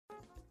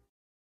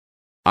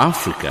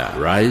Africa,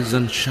 rise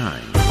and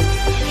shine.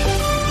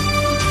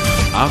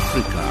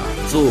 Africa,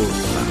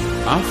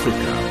 zorka.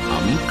 Africa,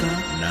 amka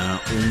na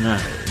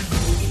ung'are.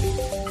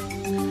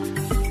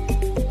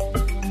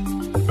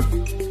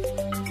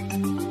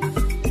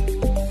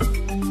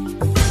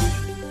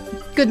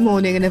 Good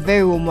morning and a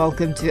very warm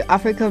welcome to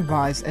Africa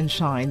Rise and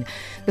Shine.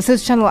 This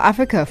is Channel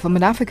Africa from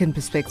an African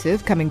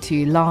perspective, coming to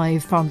you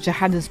live from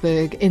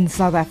Johannesburg in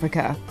South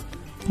Africa.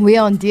 We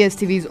are on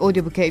DSTV's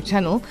Audio Bouquet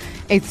channel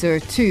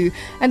 802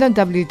 and on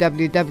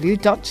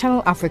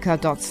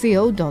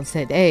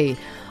www.channelafrica.co.za.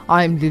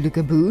 I'm Lulu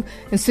Gabu,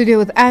 in studio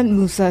with Ann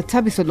Musa,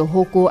 Tabiso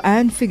Lohoko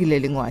and Figile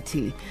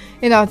Lingwati.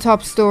 In our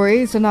top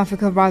stories on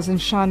Africa Rise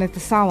and Shine at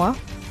this hour,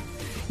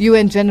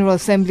 UN General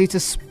Assembly to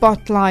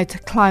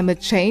spotlight climate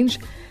change,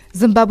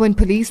 Zimbabwean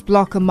police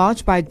block a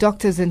march by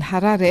doctors in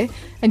Harare,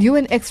 and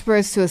UN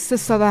experts to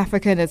assist South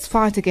Africa in its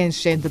fight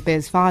against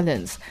gender-based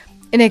violence.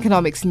 In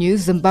economics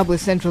news,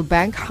 Zimbabwe's central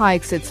bank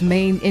hikes its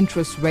main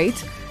interest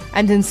rate.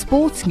 And in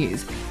sports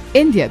news,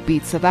 India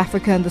beats South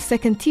Africa in the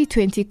second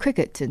T20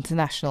 Cricket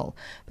International.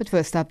 But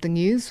first up, the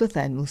news with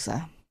Ann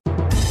Musa.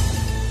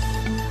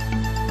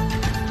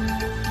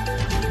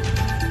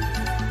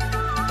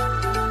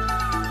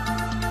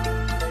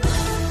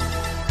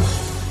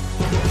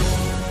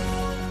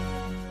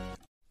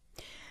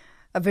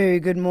 A very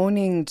good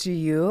morning to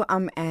you.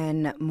 I'm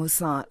Ann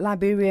Musa.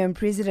 Liberian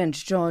President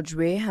George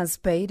Weah has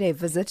paid a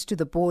visit to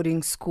the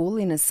boarding school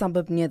in a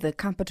suburb near the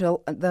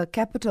capital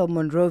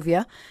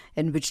Monrovia,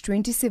 in which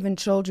 27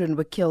 children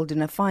were killed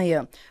in a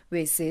fire.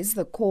 Weah says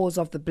the cause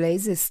of the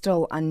blaze is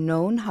still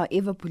unknown.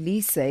 However,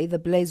 police say the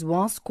blaze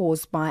was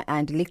caused by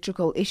an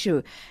electrical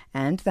issue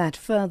and that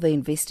further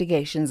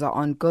investigations are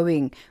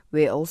ongoing.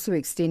 Weah also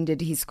extended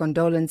his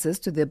condolences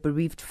to the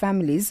bereaved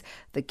families.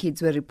 The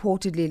kids were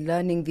reportedly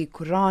learning the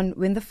Quran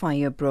when the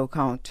fire broke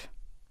out.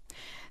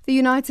 The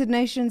United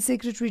Nations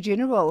Secretary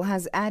General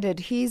has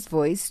added his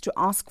voice to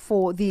ask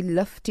for the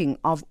lifting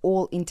of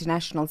all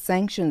international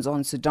sanctions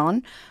on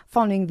Sudan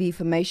following the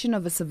formation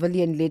of a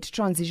civilian-led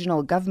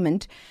transitional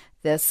government.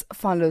 This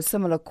follows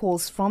similar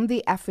calls from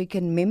the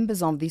African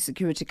members of the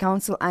Security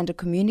Council and a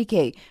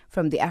communique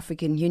from the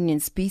African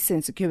Union's Peace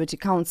and Security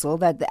Council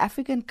that the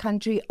African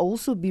country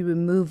also be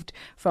removed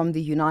from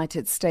the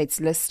United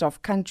States list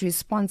of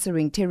countries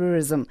sponsoring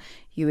terrorism.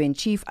 UN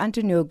Chief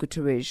Antonio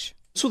Guterres.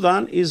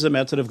 Sudan is a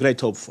matter of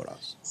great hope for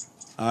us.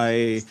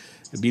 I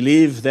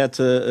believe that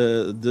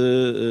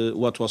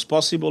what was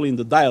possible in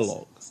the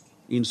dialogue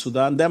in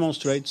Sudan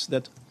demonstrates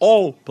that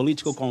all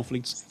political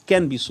conflicts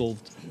can be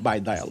solved by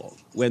dialogue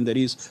when there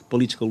is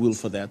political will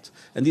for that.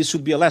 And this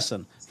should be a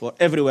lesson for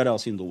everywhere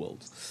else in the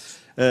world.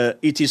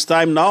 It is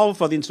time now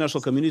for the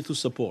international community to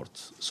support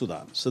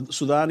Sudan.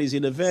 Sudan is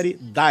in a very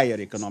dire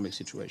economic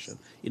situation,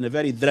 in a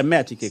very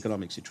dramatic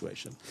economic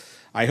situation.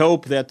 I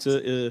hope that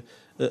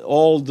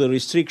all the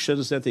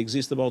restrictions that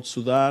exist about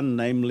Sudan,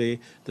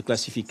 namely the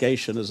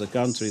classification as a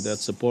country that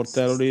supports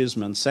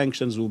terrorism and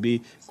sanctions, will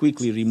be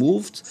quickly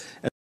removed.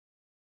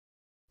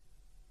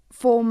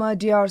 Former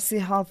DRC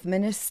Health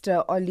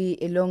Minister Oli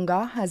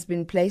Ilunga has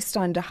been placed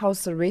under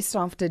house arrest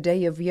after a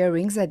day of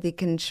hearings at the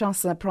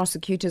Kinshasa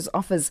prosecutor's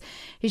office.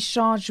 He's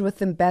charged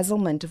with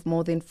embezzlement of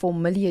more than $4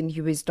 million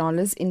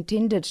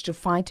intended to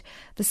fight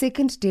the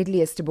second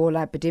deadliest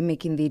Ebola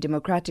epidemic in the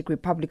Democratic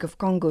Republic of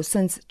Congo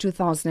since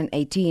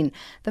 2018.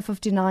 The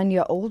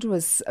 59-year-old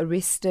was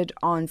arrested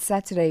on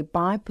Saturday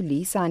by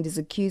police and is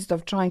accused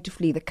of trying to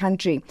flee the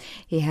country.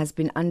 He has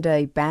been under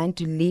a ban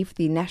to leave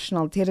the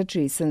national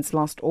territory since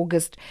last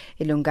August.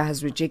 Ilunga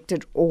has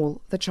rejected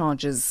all the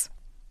charges.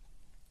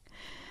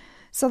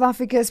 South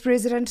Africa's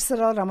President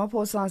Cyril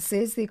Ramaphosa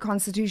says the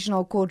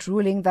Constitutional Court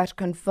ruling that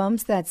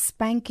confirms that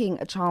spanking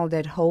a child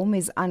at home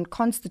is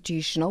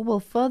unconstitutional will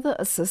further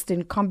assist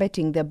in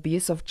combating the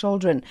abuse of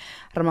children.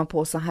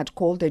 Ramaphosa had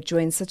called a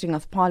joint sitting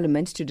of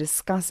Parliament to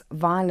discuss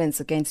violence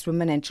against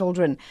women and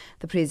children.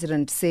 The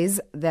President says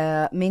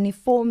the many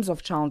forms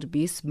of child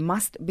abuse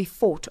must be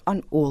fought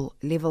on all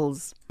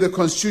levels. The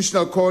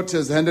Constitutional Court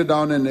has handed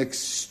down an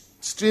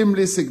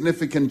extremely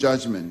significant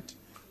judgment.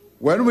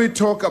 When we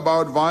talk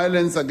about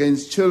violence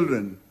against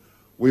children,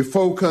 we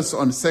focus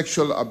on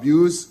sexual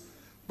abuse,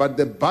 but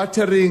the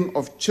battering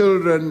of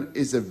children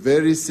is a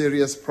very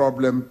serious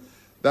problem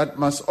that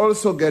must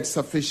also get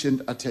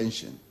sufficient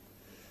attention.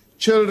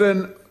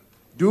 Children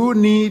do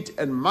need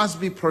and must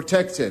be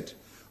protected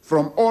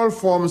from all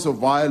forms of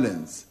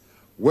violence,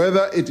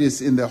 whether it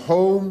is in the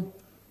home,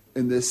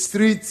 in the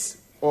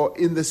streets, or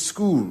in the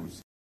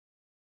schools.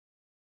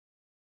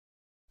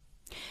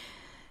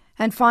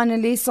 And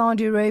finally,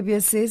 Saudi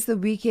Arabia says the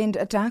weekend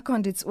attack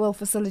on its oil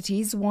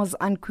facilities was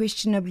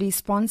unquestionably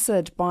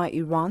sponsored by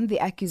Iran. The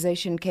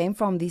accusation came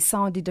from the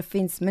Saudi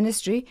Defense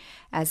Ministry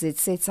as it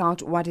sets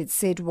out what it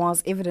said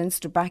was evidence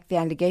to back the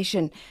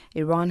allegation.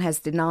 Iran has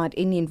denied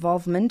any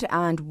involvement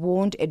and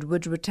warned it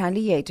would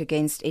retaliate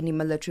against any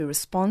military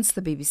response,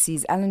 the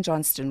BBC's Alan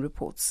Johnston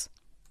reports.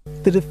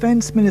 The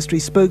Defence Ministry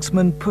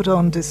spokesman put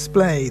on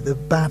display the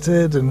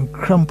battered and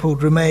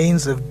crumpled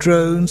remains of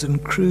drones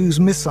and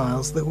cruise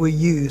missiles that were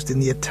used in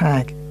the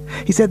attack.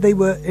 He said they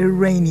were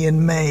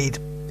Iranian-made.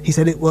 He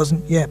said it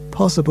wasn't yet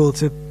possible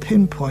to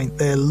pinpoint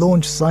their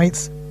launch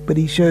sites, but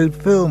he showed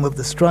film of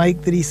the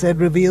strike that he said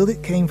revealed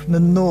it came from the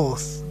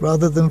north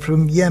rather than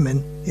from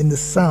Yemen in the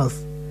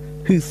south.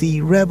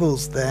 Houthi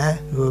rebels there,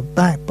 who are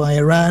backed by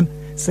Iran,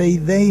 say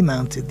they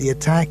mounted the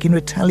attack in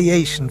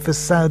retaliation for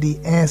Saudi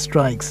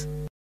airstrikes.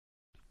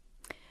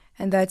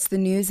 And that's the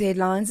news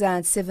headlines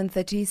at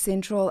 7:30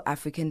 Central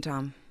African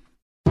Time.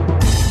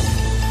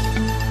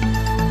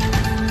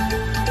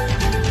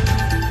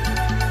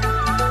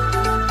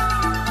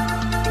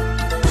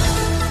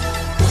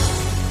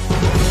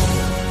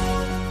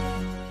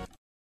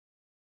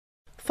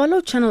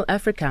 Follow Channel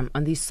Africa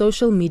on these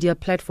social media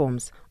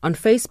platforms. On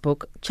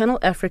Facebook, Channel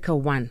Africa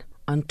 1.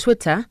 On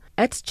Twitter,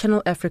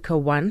 @Channel Africa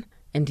 1.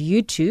 And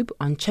YouTube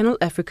on Channel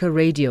Africa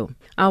Radio.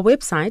 Our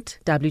website,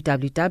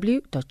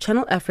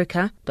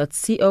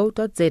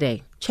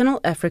 www.channelafrica.co.za. Channel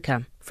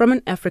Africa, from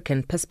an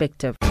African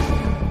perspective.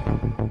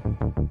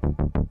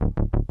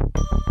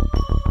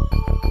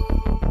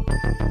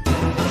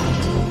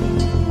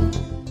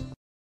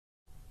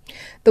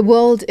 The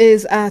world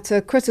is at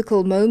a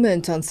critical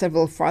moment on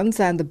several fronts,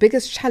 and the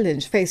biggest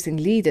challenge facing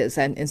leaders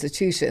and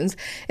institutions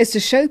is to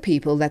show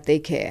people that they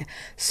care.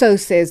 So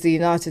says the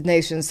United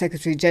Nations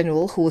Secretary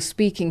General, who was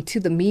speaking to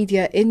the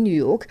media in New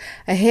York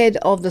ahead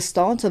of the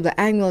start of the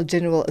annual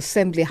General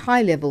Assembly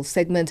high-level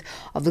segment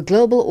of the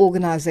global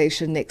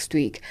organization next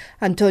week.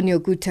 Antonio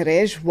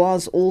Guterres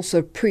was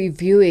also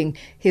previewing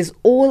his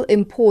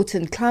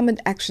all-important Climate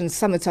Action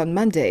Summit on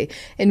Monday,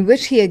 in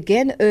which he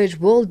again urged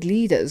world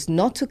leaders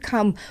not to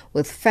come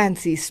with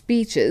fancy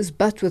speeches,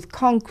 but with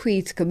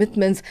concrete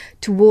commitments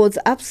towards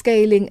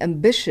upscaling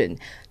ambition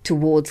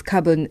towards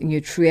carbon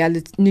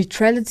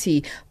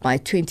neutrality by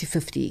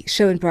 2050.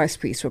 Sharon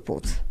Price-Priest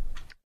reports.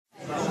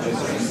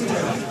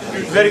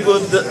 Very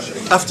good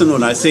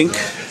afternoon, I think.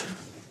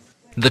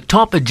 The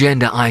top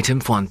agenda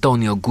item for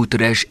Antonio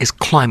Guterres is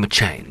climate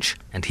change,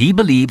 and he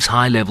believes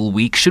High Level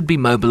Week should be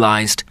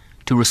mobilized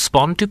to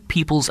respond to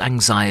people's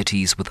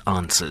anxieties with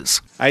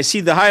answers. I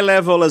see the high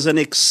level as an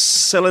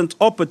excellent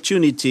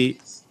opportunity,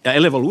 High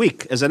Level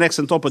Week as an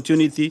excellent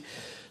opportunity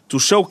to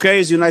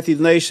showcase the United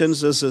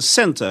Nations as a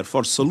center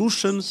for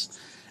solutions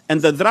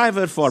and the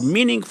driver for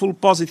meaningful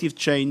positive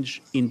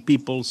change in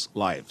people's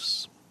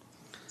lives.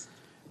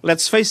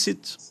 Let's face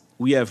it,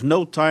 we have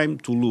no time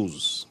to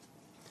lose.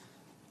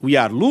 We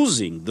are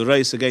losing the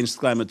race against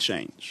climate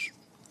change.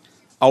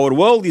 Our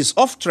world is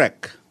off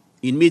track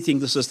in meeting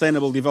the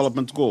Sustainable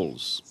Development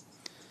Goals.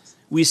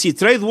 We see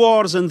trade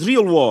wars and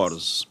real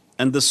wars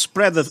and the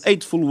spread of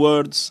hateful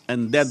words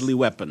and deadly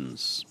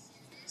weapons.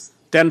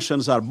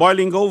 Tensions are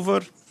boiling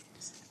over,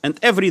 and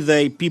every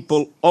day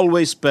people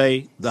always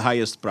pay the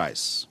highest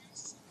price.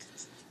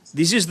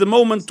 This is the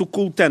moment to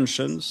cool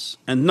tensions,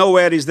 and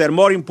nowhere is there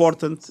more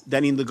important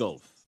than in the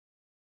Gulf.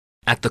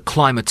 At the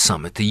Climate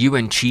Summit, the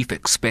UN chief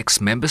expects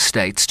member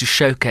states to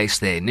showcase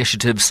their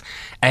initiatives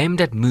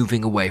aimed at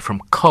moving away from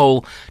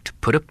coal to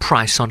put a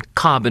price on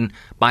carbon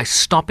by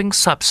stopping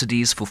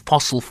subsidies for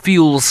fossil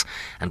fuels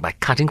and by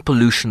cutting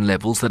pollution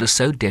levels that are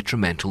so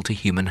detrimental to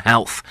human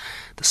health.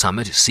 The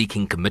summit is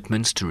seeking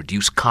commitments to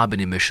reduce carbon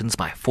emissions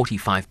by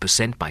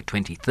 45% by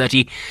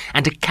 2030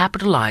 and to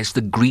capitalize the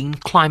Green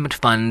Climate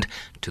Fund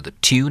to the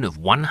tune of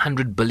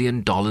 $100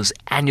 billion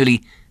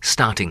annually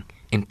starting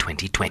in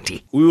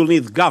 2020. We will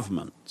need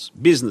governments,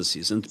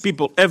 businesses and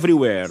people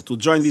everywhere to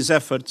join these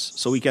efforts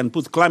so we can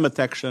put climate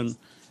action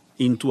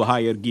into a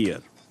higher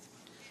gear.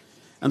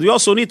 And we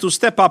also need to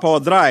step up our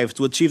drive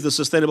to achieve the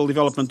Sustainable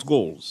Development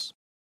Goals.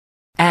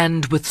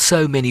 And with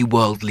so many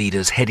world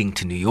leaders heading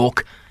to New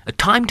York, a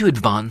time to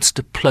advance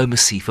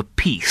diplomacy for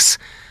peace,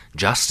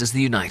 just as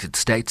the United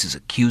States is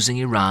accusing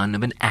Iran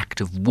of an act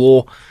of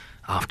war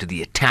after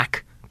the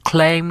attack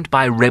claimed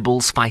by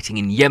rebels fighting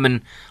in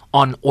Yemen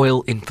on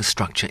oil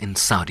infrastructure in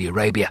Saudi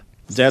Arabia.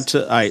 That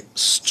I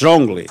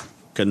strongly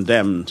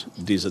condemned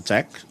this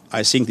attack.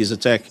 I think this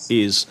attack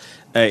is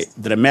a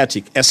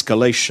dramatic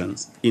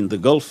escalation in the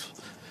Gulf,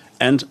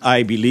 and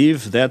I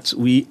believe that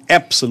we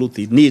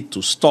absolutely need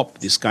to stop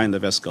this kind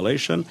of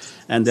escalation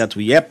and that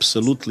we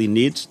absolutely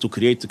need to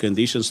create the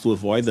conditions to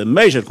avoid a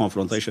major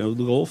confrontation of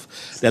the Gulf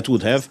that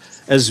would have,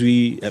 as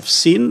we have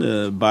seen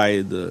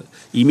by the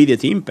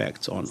immediate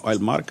impact on oil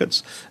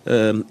markets,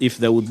 if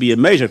there would be a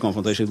major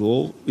confrontation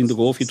in the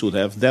Gulf, it would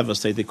have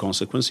devastating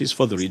consequences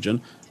for the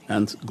region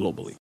and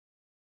globally.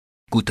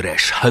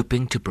 Guterres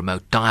hoping to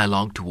promote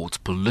dialogue towards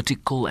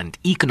political and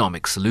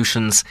economic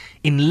solutions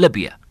in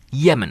Libya,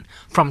 Yemen,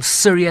 from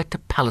Syria to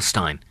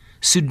Palestine,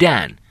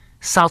 Sudan,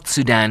 South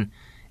Sudan,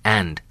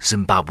 and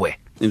Zimbabwe.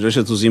 In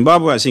relation to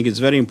Zimbabwe, I think it's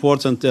very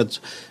important that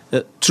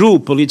true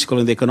political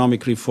and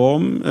economic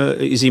reform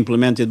is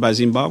implemented by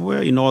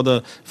Zimbabwe in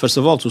order, first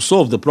of all, to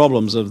solve the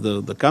problems of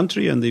the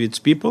country and its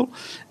people,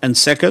 and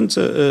second,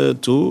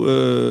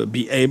 to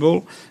be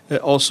able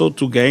also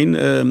to gain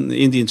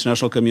in the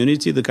international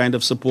community the kind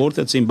of support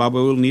that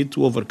Zimbabwe will need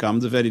to overcome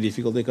the very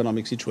difficult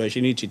economic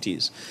situation in which it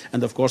is.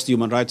 And of course, the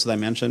human rights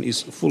dimension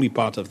is fully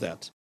part of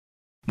that.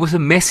 With a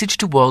message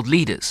to world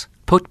leaders,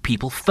 put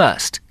people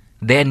first.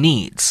 their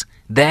needs,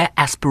 their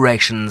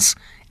aspirations,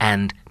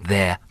 and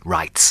their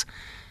rights.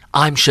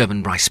 I'm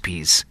Sherman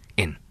Bryce-Pease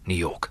in New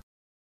York.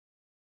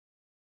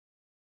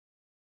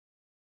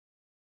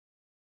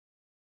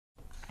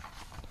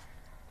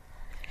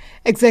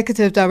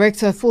 Executive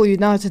Director for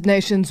United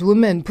Nations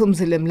Women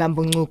Phumzile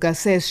Mlambo-Ngcuka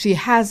says she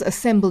has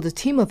assembled a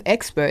team of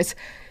experts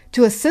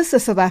to assist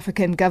the South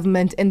African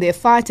government in their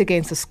fight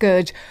against the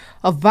scourge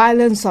of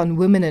violence on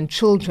women and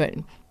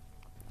children.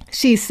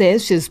 She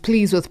says she's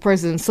pleased with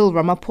President Cyril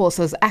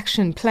Ramaphosa's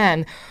action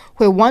plan,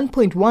 where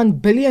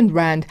 1.1 billion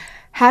rand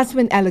has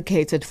been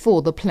allocated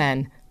for the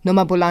plan.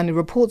 Noma Bolani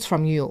reports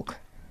from New York.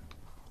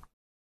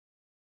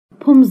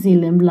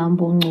 Phumzile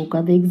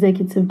Mlambo-Ngcuka, the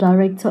Executive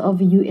Director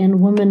of UN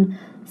Women,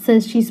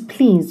 says she's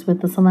pleased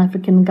with the South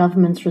African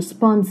government's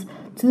response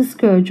to the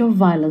scourge of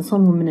violence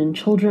on women and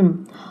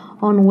children.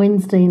 On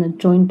Wednesday, in a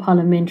joint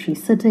parliamentary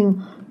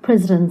sitting,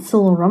 President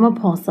Cyril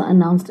Ramaphosa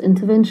announced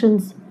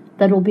interventions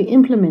that will be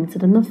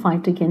implemented in the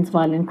fight against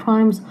violent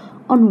crimes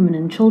on women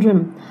and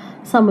children.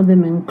 Some of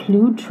them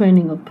include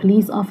training of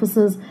police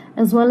officers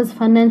as well as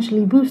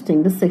financially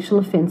boosting the sexual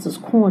offences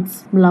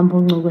courts.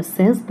 Mlambo-Ngcuka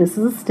says this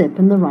is a step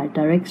in the right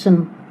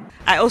direction.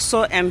 I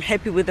also am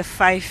happy with the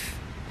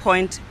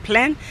 5-point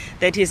plan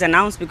that is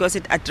announced because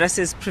it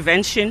addresses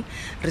prevention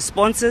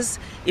responses.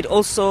 It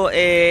also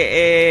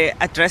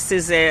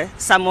addresses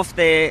some of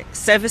the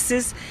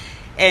services.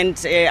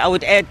 And I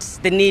would add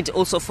the need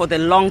also for the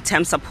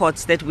long-term support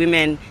that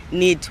women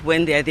need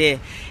when they're there.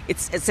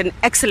 It's an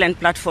excellent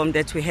platform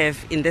that we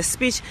have in this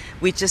speech.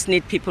 We just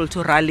need people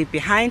to rally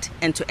behind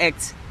and to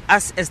act.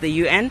 Us as the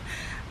UN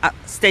are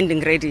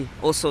standing ready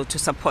also to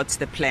support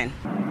the plan.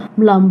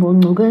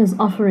 Mlambo-Ngcuka is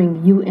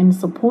offering UN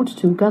support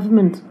to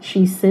government.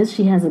 She says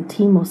she has a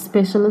team of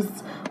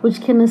specialists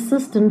which can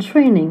assist in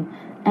training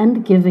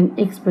and giving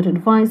expert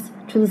advice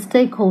to the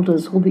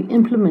stakeholders who will be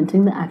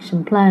implementing the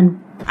action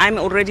plan. I'm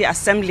already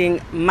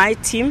assembling my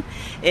team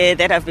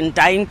that I've been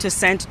dying to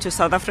send to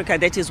South Africa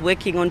that is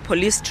working on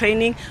police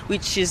training,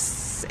 which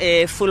is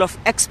full of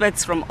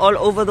experts from all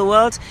over the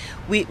world.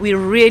 We're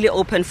really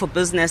open for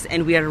business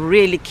and we are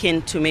really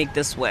keen to make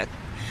this work.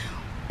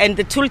 And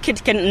the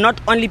toolkit can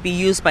not only be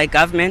used by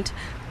government,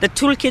 the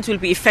toolkit will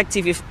be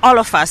effective if all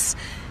of us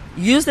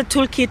use the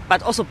toolkit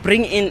but also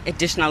bring in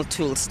additional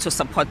tools to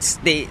support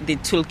the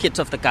toolkit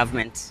of the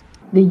government.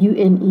 The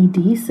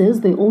UNED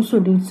says there also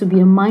needs to be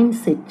a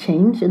mindset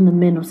change in the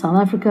men of South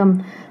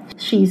Africa.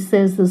 She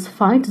says this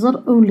fight is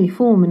not only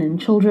for women and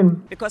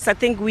children. Because I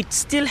think we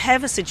still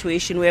have a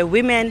situation where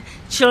women,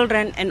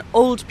 children and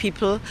old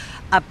people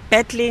are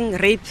battling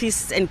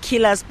rapists and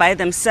killers by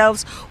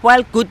themselves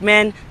while good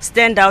men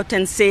stand out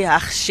and say,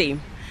 shame.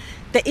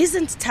 There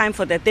isn't time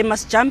for that. They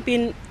must jump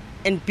in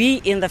and be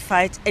in the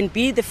fight and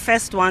be the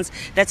first ones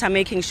that are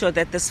making sure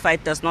that this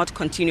fight does not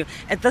continue.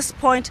 At this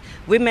point,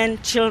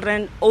 women,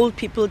 children, old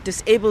people,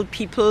 disabled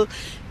people,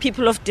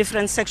 people of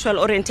different sexual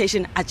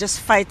orientation are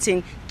just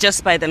fighting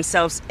just by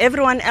themselves.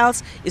 Everyone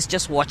else is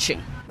just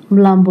watching.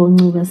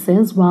 Mlambo-Ngcuka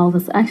says while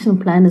this action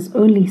plan is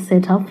only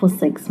set up for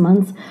 6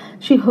 months,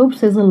 she hopes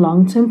there's a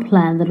long-term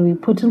plan that will be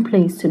put in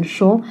place to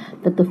ensure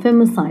that the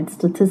femicide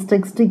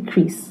statistics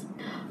decrease.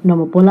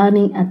 Noma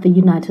Bolani at the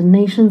United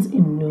Nations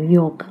in New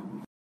York.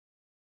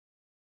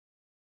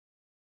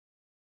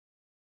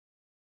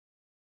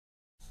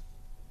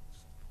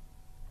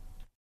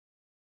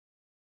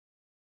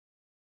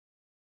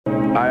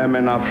 I am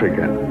an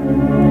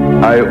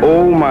African. I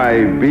owe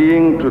my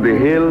being to the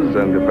hills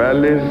and the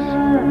valleys,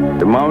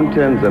 the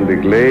mountains and the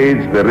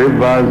glades, the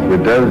rivers,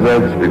 the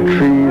deserts, the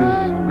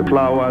trees, the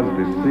flowers,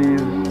 the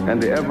seas,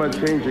 and the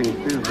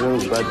ever-changing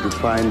seasons that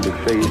define the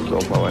face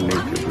of our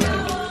native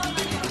land.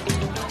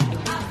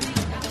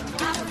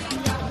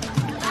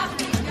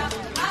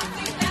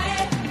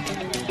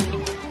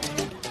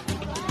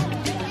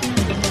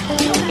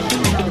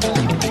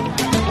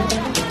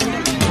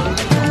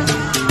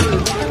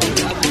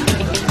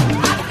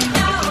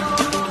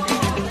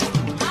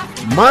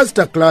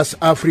 Masterclass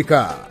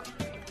Africa,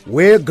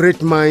 where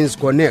great minds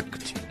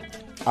connect,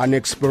 an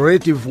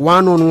explorative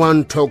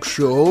one-on-one talk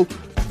show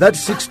that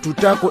seeks to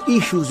tackle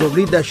issues of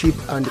leadership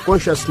and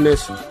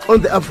consciousness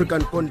on the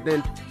African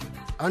continent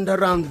and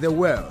around the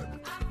world.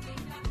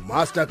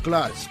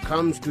 Masterclass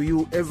comes to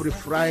you every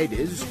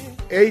Fridays,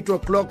 8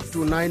 o'clock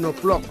to 9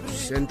 o'clock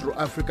Central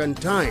African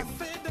Time.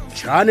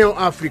 Channel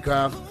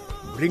Africa,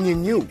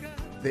 bringing you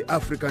the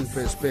African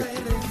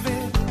perspective.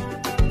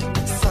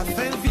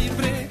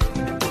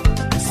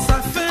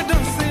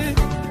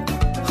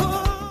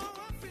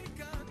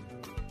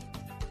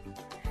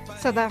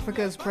 South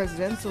Africa's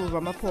President Cyril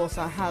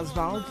Ramaphosa has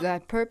vowed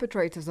that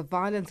perpetrators of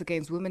violence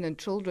against women and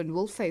children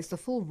will face the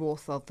full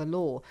wrath of the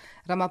law.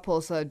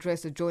 Ramaphosa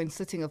addressed a joint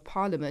sitting of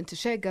Parliament to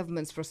share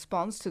government's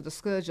response to the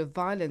scourge of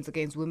violence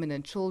against women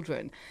and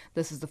children.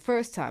 This is the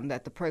first time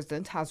that the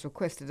President has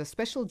requested a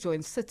special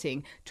joint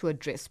sitting to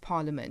address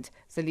Parliament.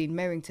 Celine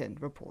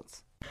Merrington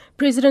reports.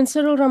 President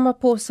Cyril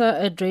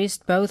Ramaphosa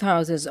addressed both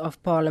houses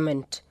of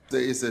Parliament. There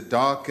is a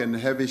dark and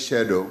heavy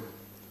shadow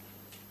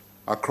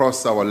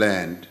across our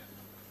land.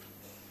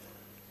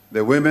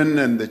 The women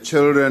and the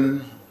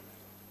children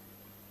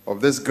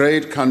of this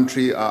great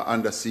country are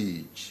under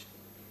siege.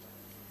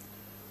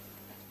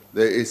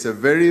 There is a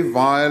very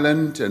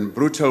violent and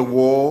brutal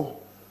war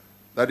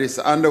that is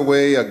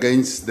underway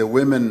against the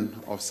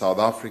women of South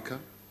Africa.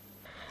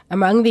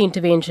 Among the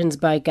interventions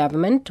by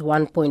government,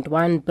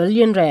 1.1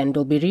 billion rand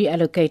will be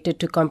reallocated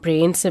to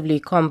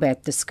comprehensively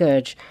combat the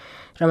scourge.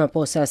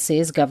 Ramaphosa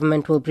says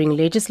government will bring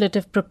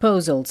legislative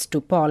proposals to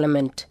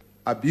Parliament.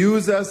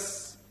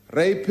 Abusers,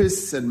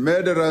 rapists and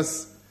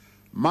murderers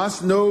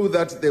must know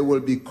that they will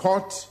be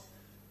caught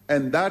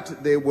and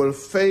that they will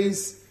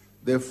face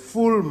the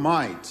full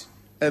might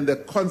and the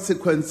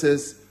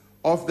consequences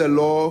of the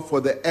law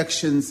for the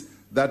actions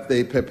that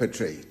they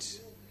perpetrate.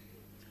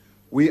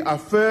 We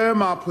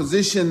affirm our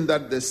position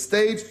that the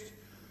state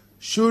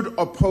should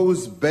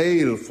oppose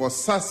bail for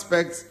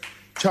suspects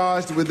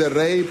charged with the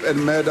rape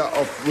and murder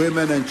of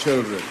women and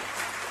children,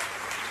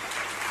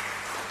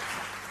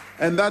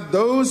 and that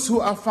those who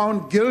are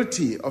found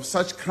guilty of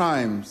such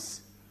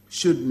crimes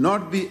should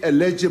not be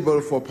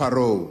eligible for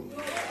parole.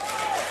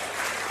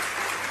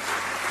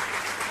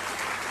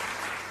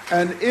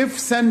 And if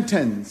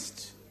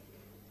sentenced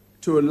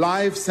to a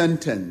life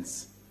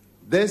sentence,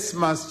 this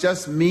must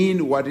just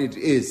mean what it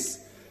is: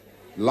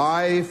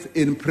 life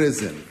in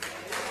prison.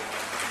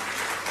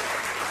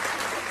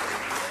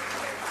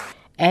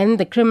 And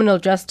the criminal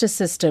justice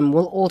system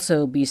will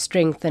also be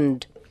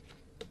strengthened.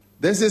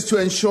 This is to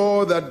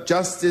ensure that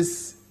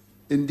justice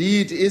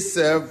indeed is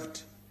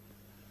served,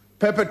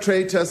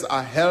 perpetrators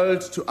are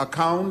held to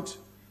account,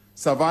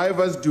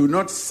 survivors do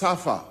not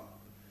suffer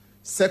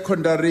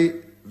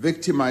secondary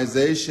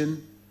victimization,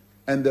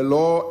 and the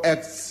law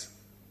acts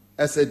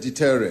as a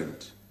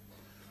deterrent.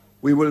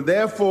 We will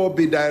therefore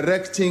be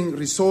directing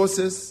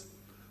resources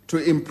to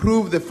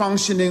improve the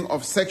functioning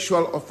of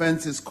sexual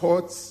offences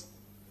courts,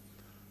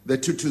 the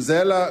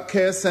Tutuzela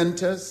care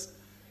centres,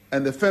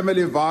 and the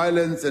family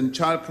violence and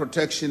child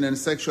protection and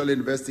sexual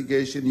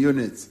investigation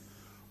units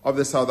of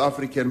the South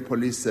African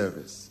Police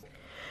Service.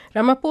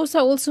 Ramaphosa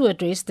also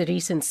addressed the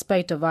recent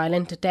spate of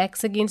violent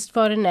attacks against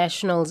foreign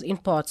nationals in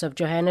parts of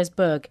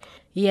Johannesburg.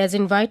 He has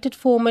invited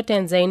former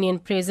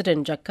Tanzanian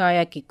President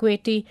Jakaya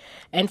Kikwete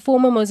and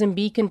former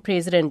Mozambican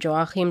President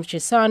Joachim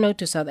Chissano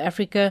to South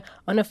Africa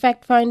on a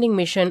fact-finding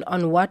mission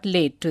on what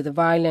led to the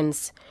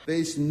violence. There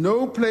is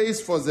no place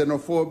for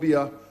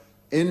xenophobia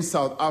in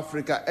South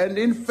Africa, and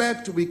in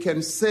fact we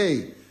can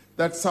say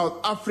that South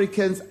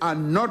Africans are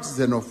not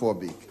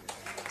xenophobic.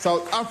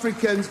 South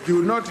Africans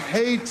do not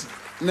hate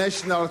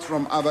nationals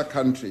from other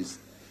countries,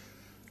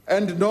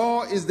 and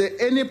nor is there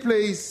any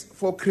place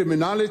for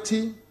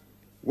criminality,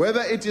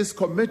 whether it is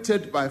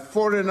committed by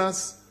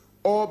foreigners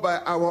or by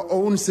our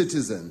own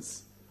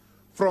citizens.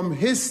 From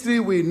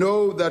history we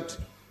know that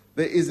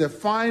there is a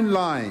fine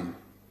line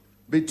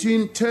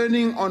between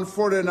turning on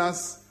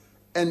foreigners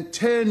and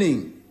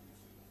turning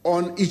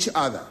on each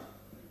other.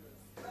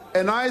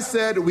 And I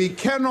said we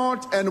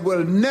cannot and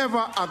will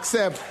never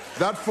accept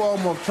that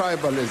form of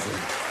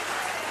tribalism.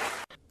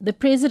 The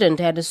president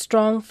had a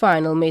strong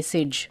final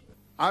message.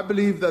 I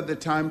believe that the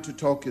time to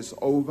talk is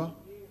over.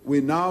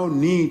 We now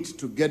need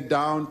to get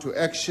down to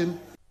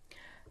action.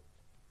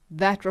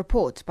 That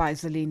report by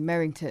Zelene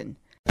Merrington.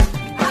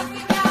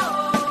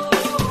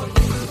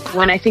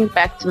 When I think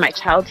back to my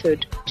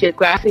childhood,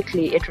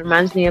 geographically, it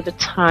reminds me of a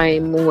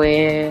time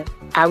where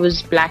I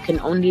was black and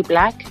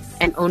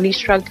only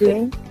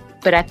struggling,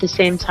 but at the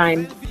same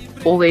time,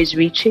 always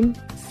reaching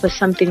for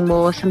something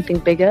more, something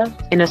bigger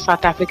in a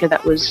South Africa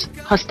that was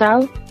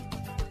hostile.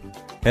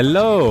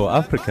 Hello,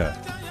 Africa.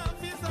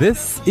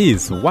 This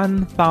is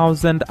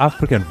 1000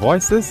 African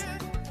Voices,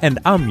 and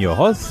I'm your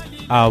host,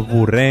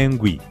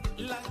 Avurengwi.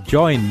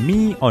 Join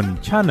me on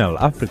Channel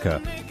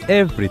Africa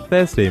every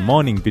Thursday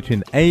morning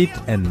between 8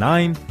 and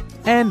 9,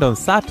 and on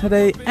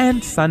Saturday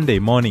and Sunday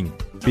morning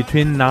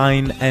between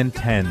 9 and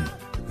 10.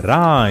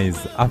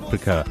 Rise,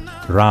 Africa,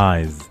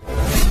 rise.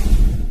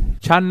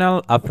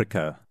 Channel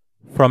Africa,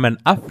 from an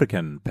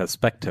African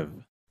perspective.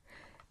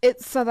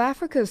 It's South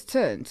Africa's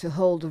turn to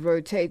hold a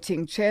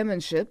rotating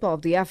chairmanship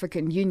of the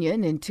African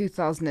Union in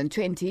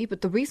 2020,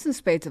 but the recent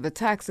spate of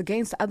attacks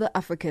against other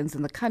Africans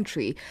in the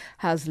country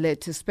has led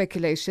to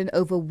speculation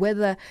over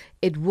whether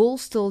it will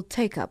still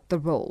take up the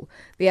role.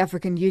 The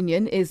African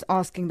Union is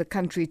asking the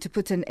country to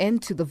put an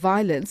end to the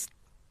violence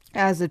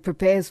as it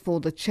prepares for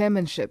the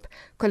chairmanship.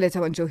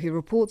 Coletta Wanjohi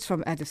reports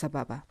from Addis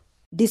Ababa.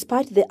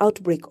 Despite the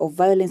outbreak of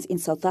violence in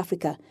South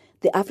Africa,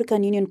 the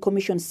African Union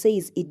Commission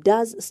says it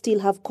does still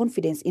have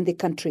confidence in the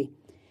country.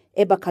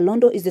 Eba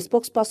Kalondo is the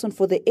spokesperson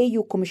for the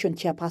AU Commission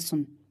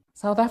chairperson.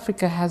 South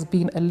Africa has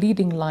been a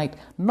leading light,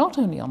 not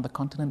only on the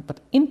continent,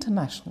 but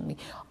internationally,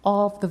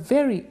 of the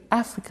very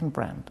African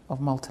brand of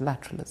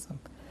multilateralism.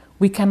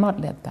 We cannot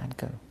let that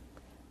go,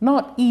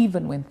 not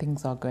even when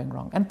things are going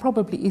wrong, and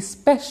probably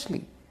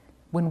especially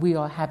when we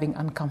are having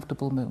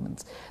uncomfortable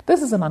moments.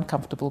 This is an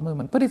uncomfortable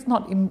moment, but it's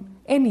not in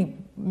any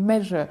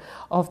measure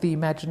of the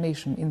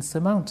imagination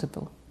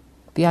insurmountable.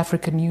 The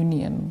African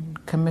Union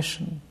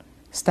Commission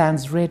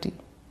stands ready,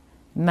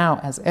 now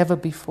as ever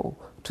before,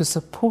 to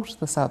support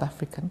the South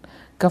African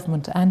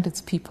government and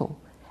its people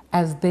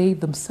as they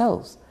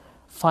themselves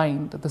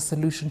find the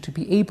solution to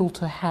be able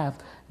to have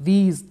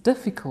these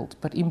difficult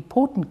but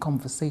important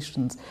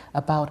conversations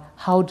about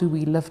how do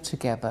we live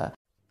together.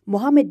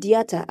 Mohamed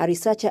Diata, a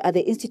researcher at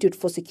the Institute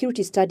for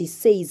Security Studies,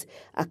 says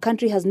a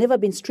country has never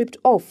been stripped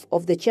off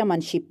of the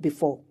chairmanship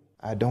before.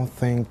 I don't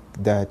think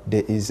that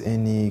there is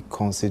any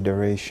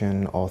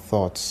consideration or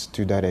thoughts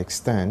to that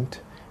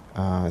extent.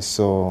 The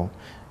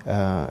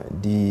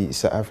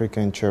South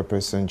African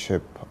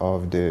chairpersonship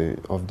of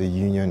the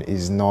Union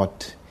is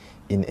not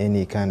in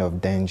any kind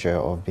of danger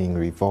of being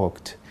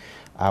revoked.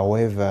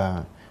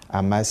 However,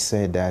 I must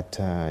say that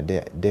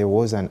there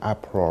was an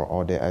uproar,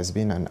 or there has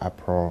been an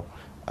uproar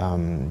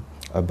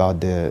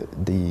about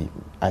the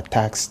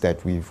attacks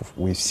that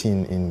we've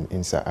seen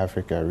in South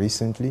Africa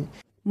recently.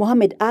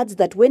 Mohamed adds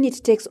that when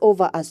it takes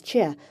over as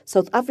chair,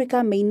 South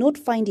Africa may not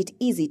find it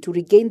easy to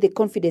regain the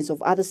confidence of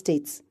other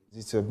states.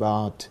 It's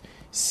about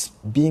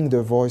being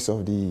the voice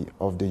of the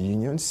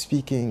Union,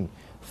 speaking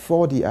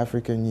for the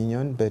African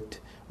Union, but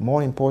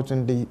more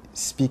importantly,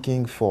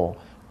 speaking for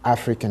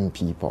African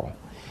people.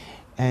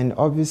 And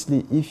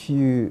obviously, if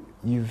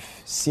you've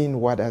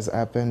seen what has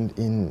happened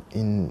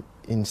in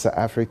South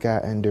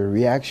Africa and the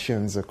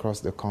reactions across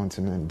the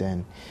continent,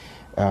 then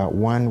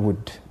one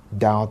would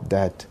doubt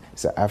that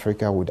South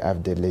Africa would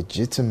have the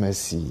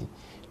legitimacy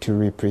to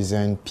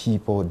represent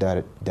people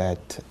that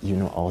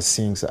are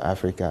seeing South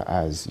Africa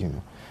as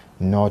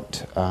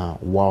not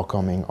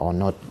welcoming, or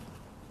not,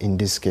 in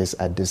this case,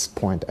 at this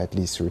point at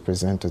least,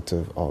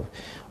 representative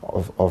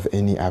of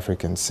any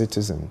African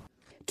citizen.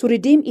 To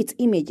redeem its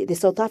image, the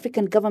South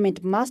African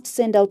government must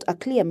send out a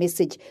clear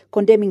message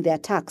condemning the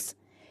attacks.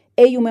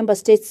 AU member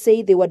states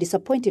say they were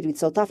disappointed with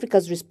South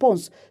Africa's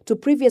response to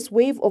previous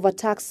wave of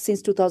attacks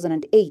since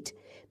 2008.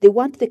 They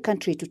want the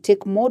country to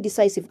take more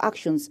decisive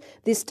actions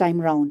this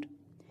time round.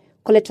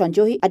 Colette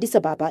Wanjohi, Addis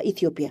Ababa,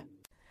 Ethiopia.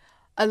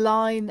 A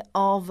line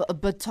of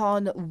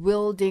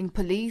baton-wielding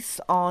police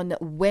on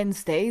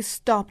Wednesday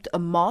stopped a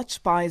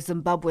march by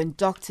Zimbabwean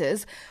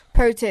doctors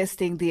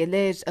protesting the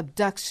alleged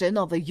abduction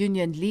of a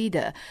union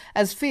leader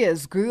as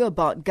fears grew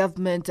about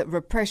government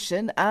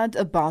repression and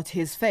about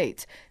his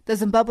fate. The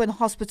Zimbabwean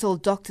Hospital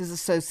Doctors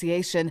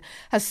Association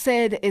has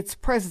said its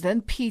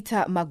president,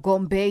 Peter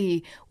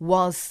Magombei,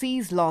 was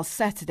seized last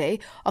Saturday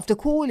after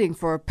calling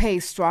for a pay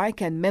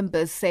strike, and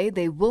members say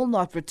they will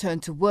not return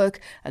to work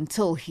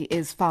until he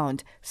is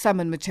found.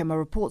 Simon Machema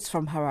reports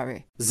from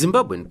Harare.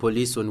 Zimbabwean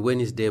police on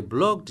Wednesday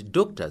blocked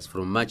doctors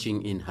from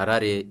marching in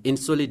Harare in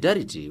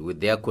solidarity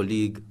with their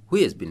colleague who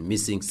has been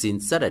missing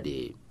since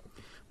Saturday.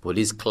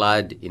 Police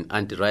clad in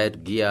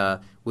anti-riot gear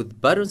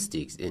with baton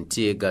sticks and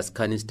tear gas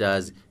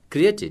canisters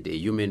created a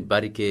human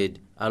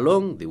barricade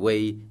along the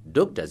way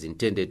doctors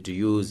intended to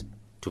use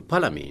to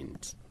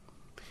Parliament.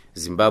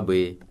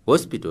 Zimbabwe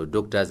Hospital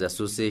Doctors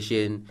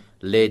Association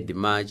led the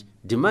march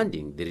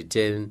demanding the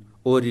return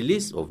or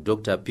release of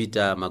Dr.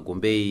 Peter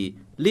Magombei,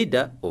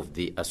 leader of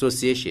the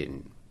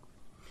association.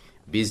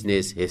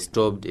 Business has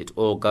stopped at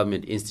all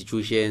government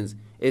institutions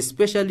as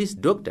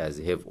specialist doctors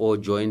have all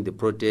joined the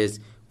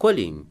protest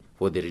calling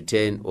for the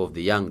return of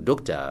the young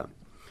doctor.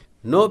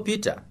 No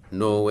Peter,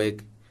 no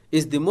work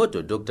is the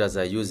motto doctors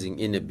are using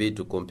in a bid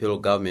to compel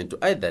government to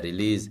either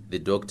release the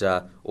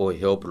doctor or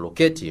help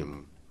locate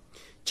him.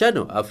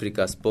 Channel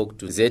Africa spoke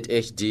to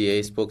ZHDA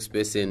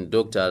spokesperson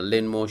Dr.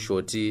 Lenmo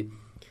Shoti,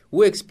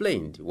 who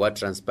explained what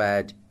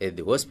transpired at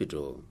the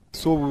hospital.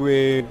 So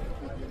we were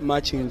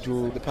marching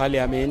to the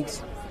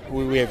parliament.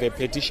 We have a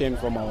petition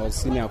from our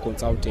senior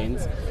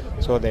consultants,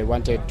 so they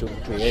wanted to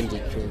hand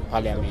it to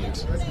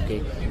parliament.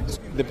 Okay. So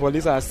the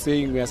police are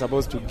saying we are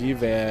supposed to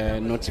give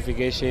a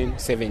notification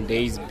 7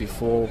 days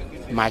before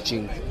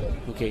marching.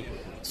 Okay.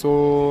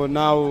 So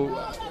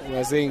now we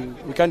are saying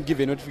we can't give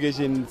a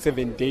notification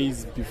 7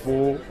 days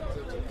before.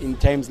 In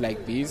times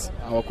like this,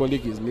 our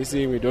colleague is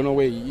missing. We don't know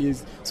where he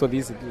is. So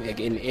this is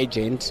like an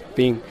agent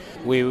thing.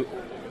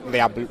 They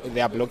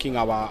are blocking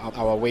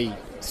our way.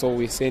 So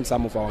we send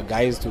some of our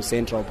guys to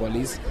Central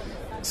Police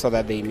so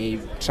that they may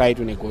try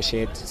to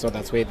negotiate. So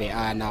that's where they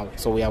are now.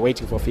 So we are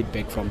waiting for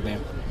feedback from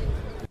them.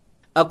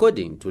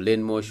 According to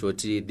Lenmo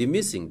Shoti, the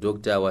missing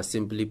doctor was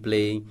simply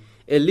playing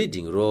a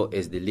leading role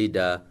as the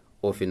leader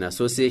of an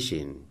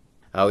association.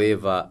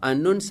 However,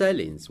 unknown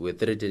silence were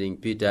threatening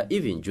Peter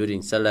even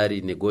during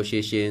salary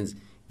negotiations,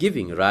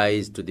 giving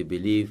rise to the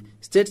belief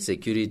state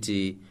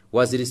security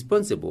was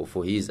responsible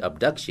for his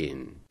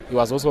abduction. He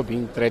was also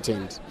being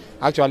threatened.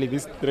 Actually,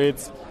 these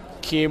threats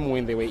came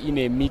when they were in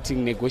a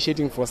meeting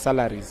negotiating for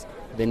salaries.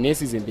 The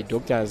nurses and the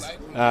doctors,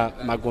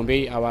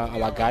 Magombei,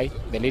 our guy,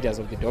 the leaders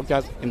of the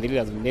doctors and the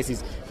leaders of the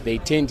nurses, they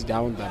turned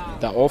down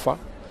the offer.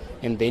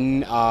 And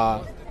then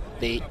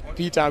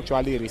Peter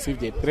actually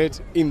received a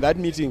threat in that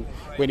meeting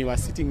when he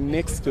was sitting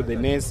next to the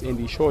nurse, and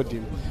he showed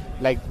him,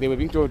 like they were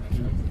being told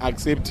to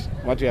accept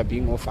what we are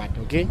being offered.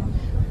 Okay,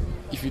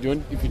 if you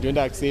don't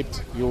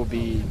accept, you'll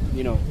be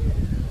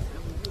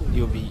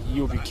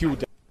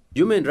killed.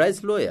 Human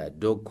rights lawyer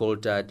Doug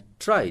Coulthard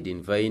tried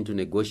in vain to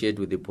negotiate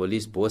with the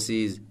police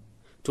bosses.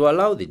 to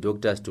allow the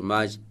doctors to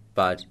march,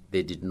 but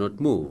they did not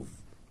move.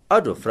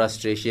 Out of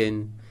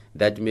frustration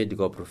that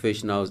medical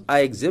professionals are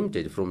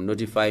exempted from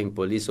notifying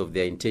police of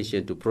their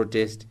intention to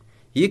protest,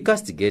 he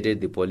castigated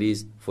the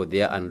police for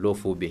their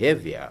unlawful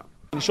behavior.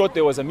 In short,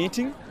 there was a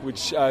meeting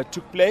which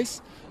took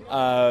place.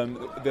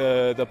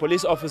 The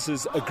police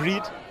officers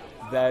agreed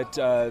that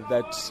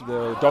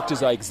the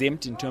doctors are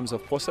exempt in terms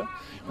of POSA.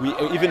 We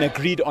even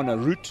agreed on a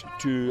route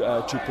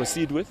to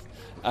proceed with.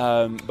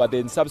 But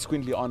then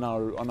subsequently on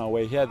our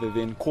way here, they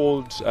then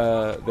called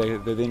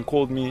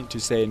me to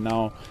say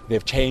now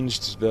they've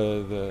changed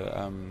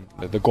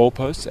the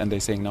goalposts, and they're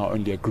saying now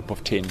only a group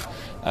of 10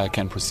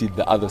 can proceed.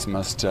 The others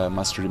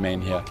must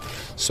remain here.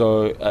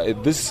 So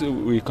this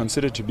we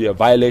consider to be a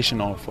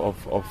violation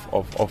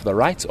of the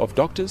rights of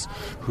doctors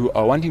who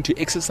are wanting to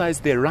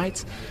exercise their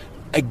rights.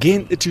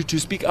 Again, to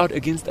speak out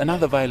against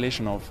another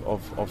violation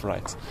of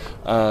rights,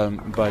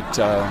 but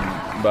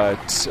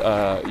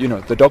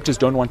the doctors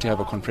don't want to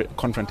have a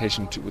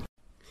confrontation with.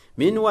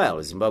 Meanwhile,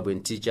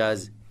 Zimbabwean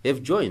teachers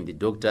have joined the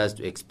doctors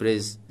to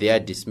express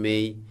their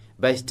dismay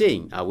by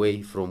staying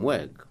away from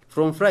work.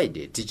 From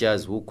Friday,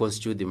 teachers who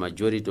constitute the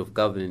majority of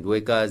government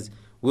workers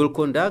will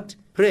conduct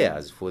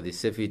prayers for the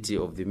safety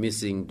of the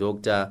missing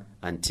doctor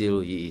until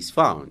he is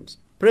found.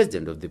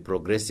 President of the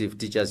Progressive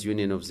Teachers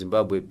Union of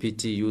Zimbabwe,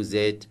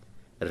 PTUZ,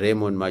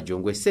 Raymond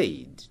Majongwe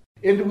said.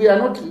 And we are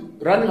not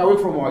running away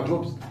from our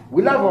jobs.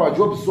 We love our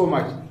jobs so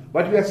much,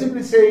 but we are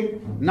simply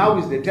saying now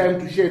is the time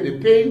to share the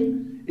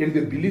pain and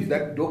the belief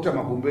that Dr.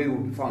 Magombe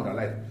will be found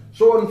alive.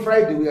 So on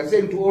Friday, we are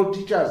saying to all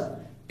teachers,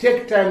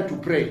 take time to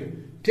pray.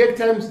 Take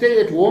time,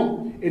 stay at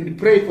home and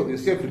pray for the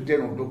safe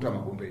return of Dr.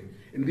 Magombe.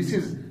 And this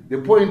is the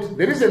point.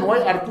 The reason why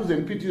R2s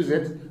and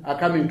PTUZs are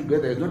coming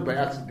together is not by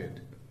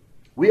accident.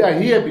 We are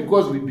here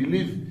because we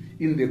believe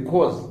in the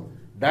cause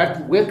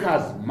that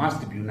workers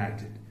must be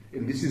united.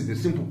 And this is the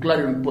simple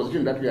clarion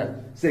position that we are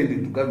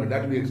sending to government,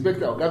 that we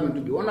expect our government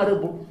to be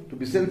honorable, to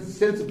be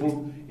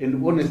sensible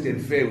and honest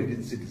and fair with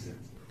its citizens.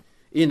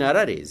 In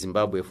Harare,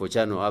 Zimbabwe, for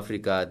Channel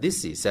Africa,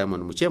 this is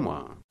Simon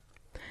Muchemwa.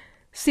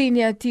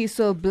 Senior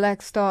TISO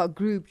Black Star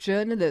Group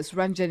journalist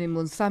Ranjani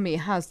Munsami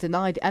has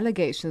denied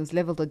allegations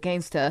leveled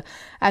against her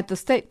at the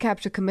State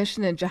Capture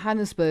Commission in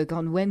Johannesburg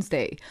on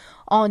Wednesday.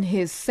 On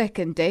his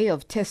second day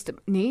of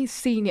testimony,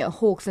 senior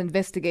Hawks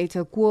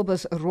investigator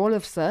Kobus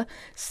Rolofse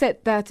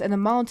said that an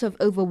amount of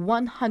over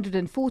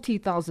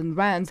 140,000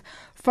 rands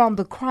from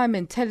the Crime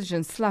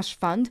Intelligence Slush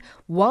Fund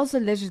was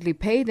allegedly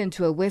paid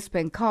into a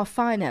Westbank car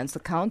finance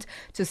account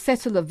to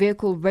settle a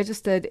vehicle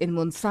registered in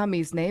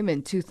Munsami's name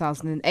in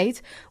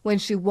 2008 when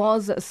she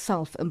was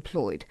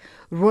self-employed.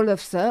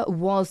 Rolofse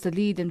was the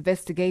lead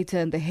investigator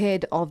and the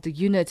head of the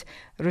unit,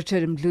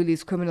 Richard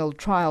Mdluli's criminal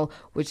trial,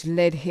 which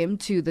led him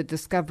to the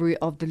discovery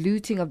of the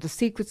looting of the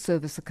Secret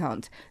Service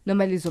account.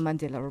 Nomalizo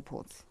Mandela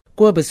reports.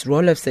 Kobus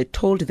Rolofse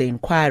told the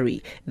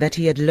inquiry that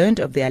he had learned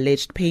of the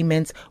alleged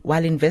payments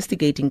while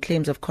investigating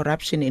claims of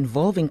corruption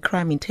involving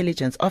crime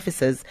intelligence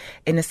officers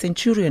in a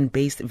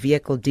Centurion-based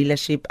vehicle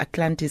dealership,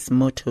 Atlantis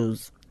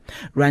Motors.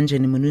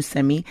 Ranjani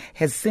Munsami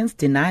has since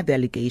denied the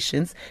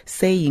allegations,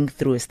 saying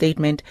through a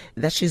statement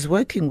that she's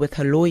working with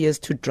her lawyers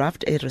to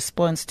draft a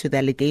response to the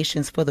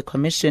allegations for the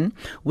commission,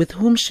 with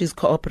whom she's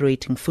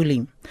cooperating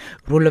fully.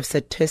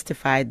 Rolofse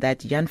testified that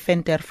Jan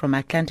Venter from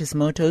Atlantis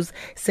Motors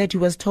said he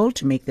was told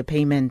to make the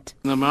payment.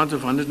 An amount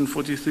of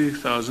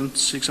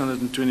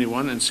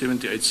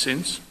 143,621.78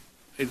 cents.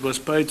 It was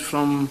paid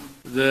from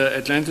the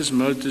Atlantis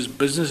Motors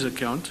business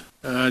account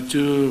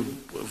to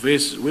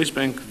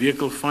Westbank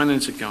vehicle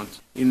finance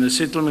account in the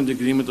settlement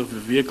agreement of a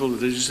vehicle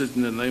registered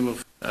in the name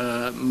of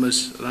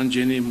Ms.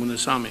 Ranjani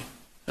Munsami.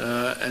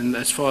 And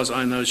as far as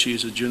I know, she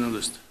is a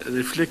journalist.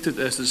 Reflected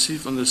as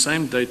received on the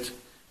same date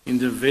in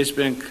the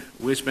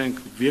Westbank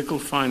vehicle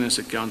finance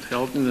account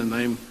held in the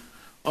name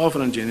of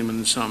Ranjani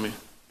Munsami.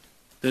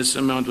 This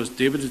amount was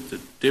debited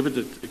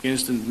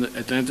against the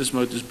Atlantis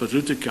Motors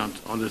Beirut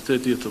account on the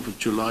 30th of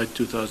July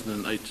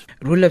 2008.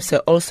 Rolofse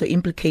also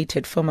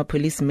implicated former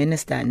police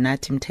minister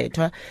Nathi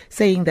Mthethwa,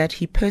 saying that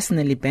he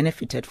personally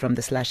benefited from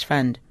the slush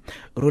fund.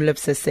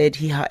 Rolofse said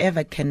he,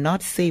 however,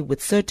 cannot say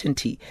with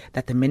certainty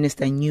that the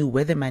minister knew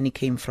where the money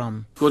came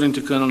from. According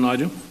to Colonel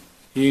Naidu,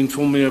 he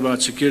informed me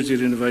about security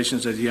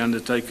renovations that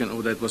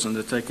that was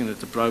undertaken at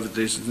the private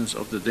residence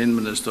of the then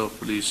Minister of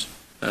Police,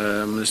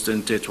 Minister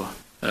Mthethwa.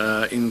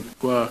 In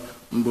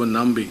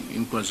KwaMbonambi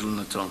in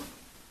KwaZulu-Natal.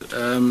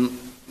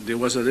 There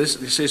was a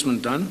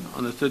assessment done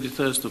on the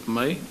 31st of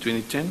May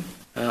 2010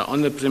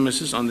 on the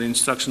premises on the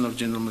instruction of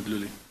General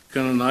Mdluli.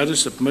 Colonel Naidu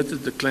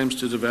submitted the claims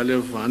to the value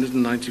of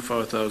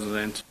 195,000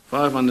 rand,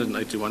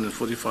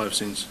 581.45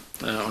 cents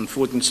on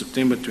 14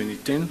 September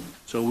 2010.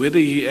 So whether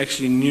he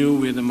actually knew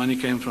where the money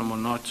came from or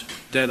not,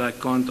 that I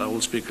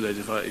will speculate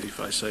if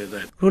I say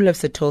that.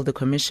 Rolofse told the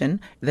commission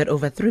that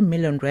over 3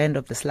 million rand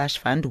of the slush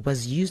fund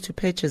was used to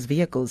purchase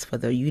vehicles for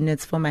the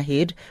unit's former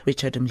head,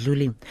 Richard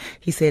Mdluli.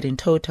 He said in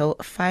total,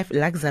 5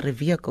 luxury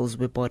vehicles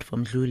were bought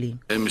from Mdluli.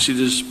 A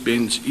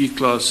Mercedes-Benz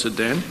E-Class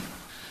sedan,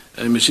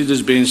 a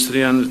Mercedes-Benz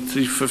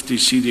 350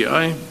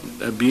 CDI,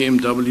 a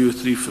BMW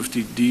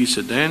 350D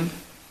sedan,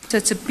 So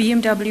it's a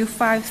BMW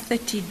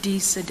 530D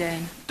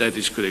sedan. That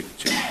is correct.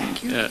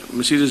 Thank you.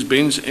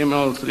 Mercedes-Benz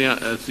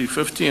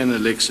ML350 and a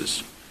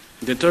Lexus.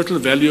 The total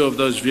value of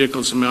those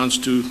vehicles amounts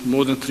to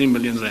more than 3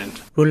 million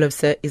rand.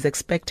 Rulofse is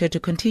expected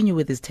to continue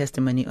with his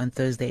testimony on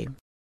Thursday.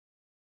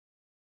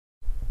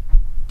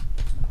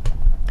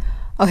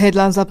 Our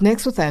headlines up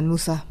next with Ann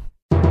Musa.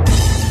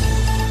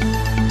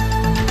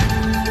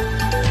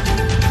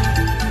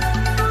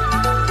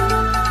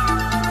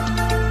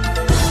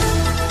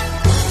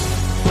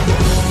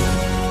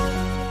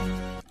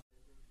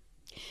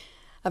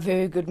 A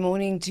very good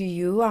morning to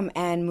you. I'm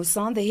Anne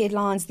Musan. The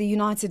headlines: the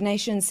United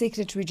Nations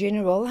Secretary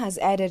General has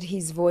added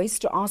his voice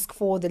to ask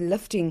for the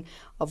lifting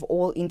of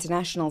all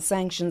international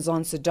sanctions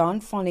on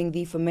Sudan following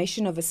the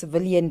formation of a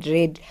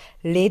civilian-led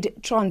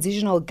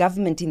transitional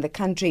government in the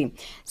country.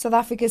 South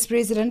Africa's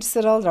President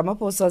Cyril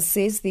Ramaphosa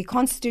says the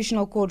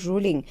Constitutional Court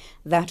ruling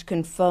that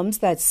confirms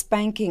that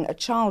spanking a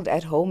child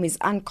at home is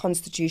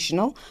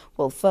unconstitutional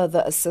will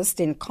further assist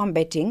in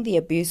combating the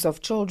abuse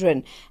of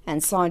children.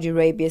 And Saudi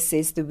Arabia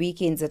says the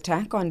weekend's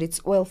attack on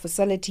its oil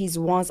facilities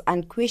was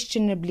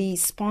unquestionably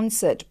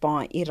sponsored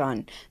by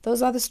Iran.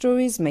 Those are the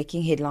stories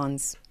making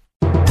headlines.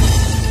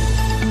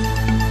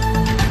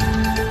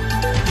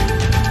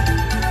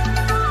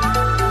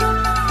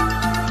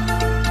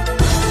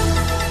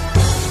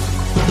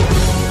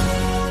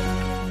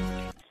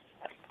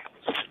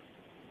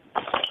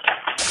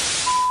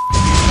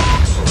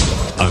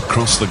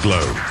 Across the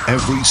globe,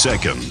 every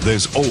second,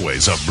 there's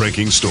always a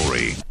breaking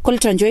story.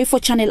 Colton Joy for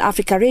Channel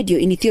Africa Radio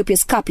in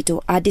Ethiopia's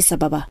capital, Addis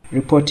Ababa.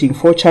 Reporting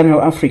for Channel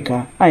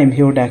Africa, I am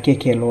Hilda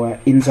Kekeloa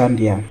in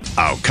Zambia.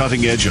 Our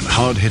cutting-edge and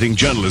hard-hitting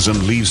journalism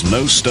leaves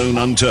no stone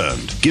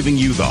unturned, giving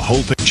you the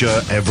whole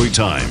picture every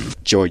time.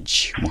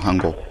 George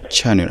Muhango,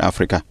 Channel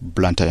Africa,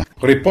 Blantyre.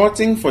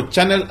 Reporting for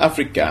Channel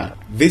Africa,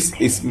 this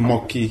is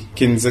Moki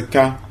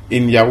Kinzeka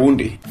in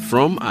Yaoundé.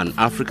 From an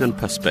African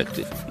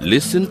perspective,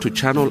 listen to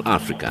Channel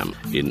Africa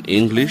in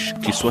English,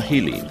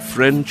 Kiswahili,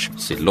 French,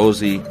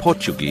 Silozi,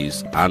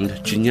 Portuguese, and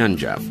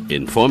Chinyanja,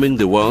 informing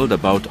the world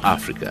about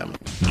Africa.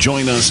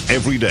 Join us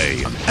every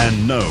day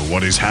and know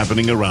what is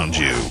happening around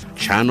you.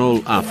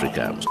 Channel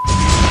Africa.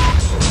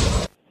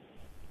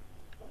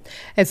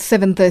 It's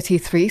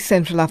 7:33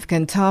 Central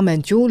African time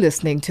and you're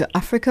listening to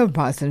Africa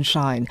Rise and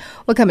Shine.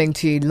 We're coming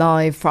to you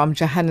live from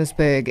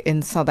Johannesburg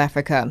in South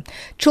Africa.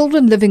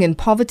 Children living in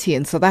poverty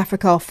in South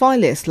Africa are far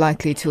less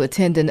likely to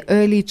attend an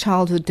early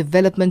childhood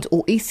development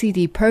or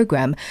ECD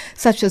program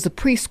such as a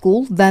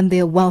preschool than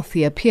their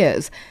wealthier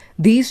peers.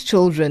 These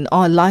children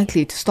are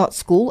likely to start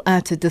school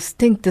at a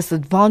distinct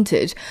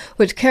disadvantage,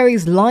 which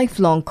carries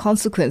lifelong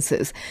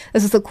consequences.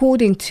 This is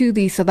according to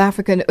the South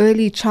African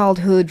Early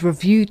Childhood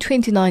Review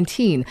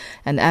 2019,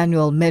 an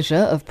annual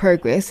measure of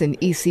progress in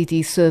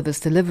ECD service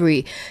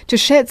delivery. To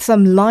shed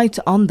some light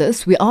on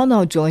this, we are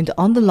now joined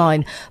on the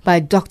line by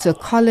Dr.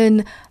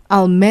 Colin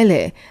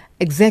Almele,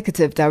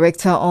 Executive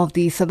Director of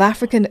the South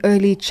African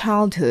Early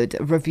Childhood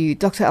Review.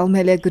 Dr.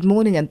 Almele, good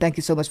morning and thank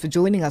you so much for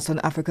joining us on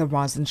Africa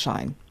Rise and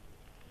Shine.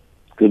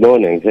 Good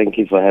morning. Thank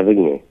you for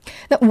having me.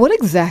 Now, what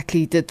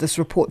exactly did this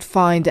report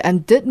find,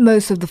 and did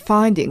most of the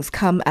findings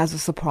come as a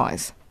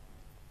surprise?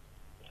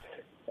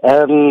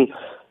 The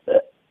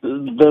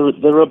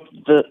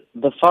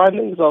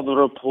findings of the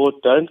report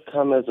don't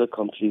come as a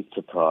complete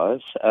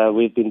surprise.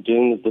 We've been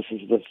doing this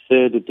is the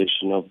third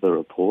edition of the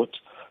report,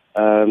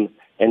 and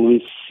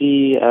we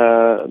see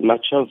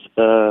much of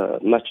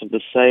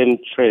the same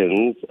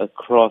trends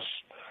across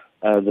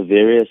the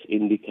various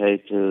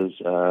indicators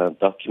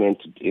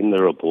documented in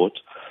the report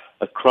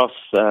across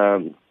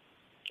the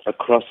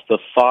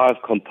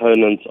 5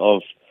 components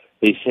of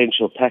the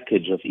essential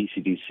package of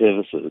ECD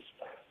services.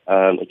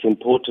 It's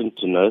important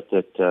to note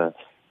that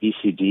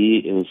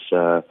ECD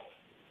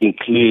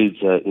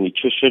includes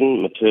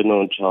nutrition, maternal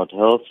and child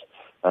health,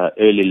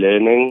 early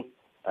learning,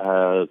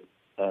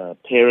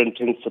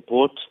 parenting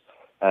support,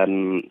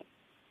 and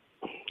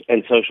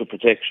social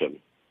protection.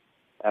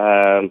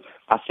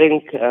 I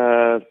think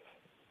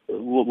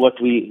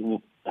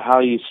how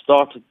you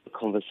started the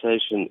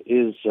conversation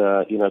is,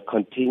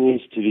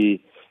 continues to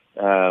be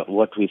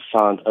what we've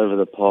found over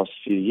the past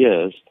few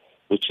years,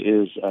 which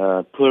is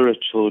poorer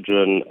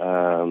children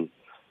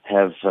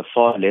have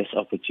far less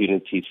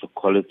opportunities for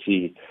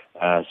quality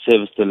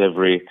service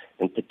delivery,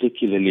 and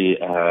particularly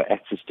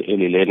access to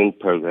early learning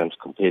programs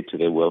compared to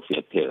their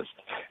wealthier peers.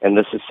 And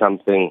this is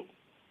something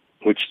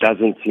which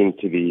doesn't seem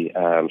to be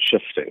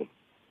shifting.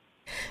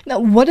 Now,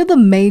 what are the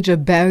major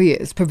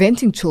barriers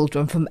preventing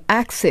children from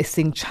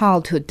accessing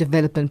childhood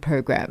development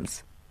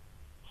programs?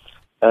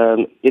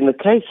 In the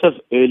case of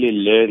early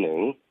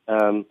learning,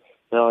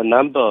 there are a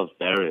number of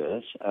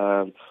barriers.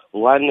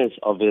 One is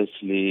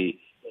obviously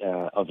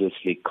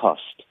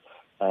cost,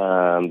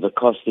 the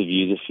cost of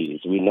user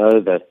fees. We know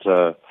that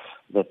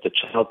the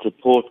child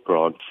support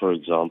grant, for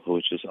example,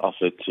 which is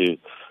offered to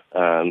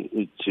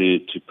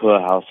poor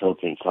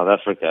households in South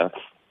Africa,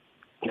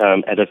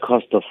 at a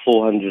cost of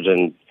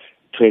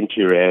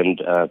 420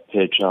 Rand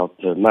per child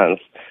per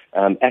month,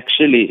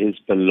 actually is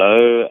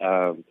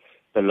below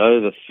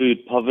the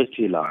food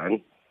poverty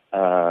line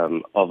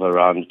of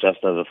around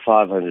just over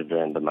 500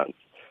 rand a month.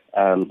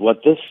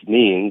 What this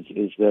means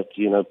is that,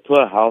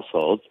 poor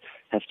households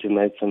have to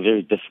make some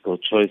very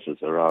difficult choices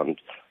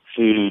around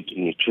food,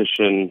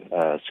 nutrition,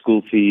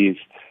 school fees,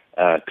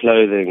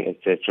 clothing,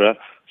 etc.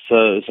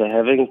 So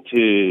having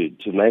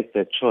to make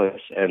that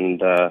choice, and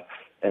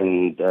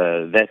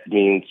that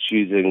means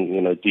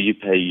choosing, do you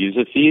pay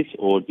user fees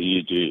or do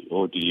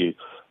you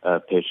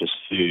purchase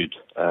food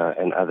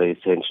and other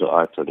essential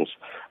items?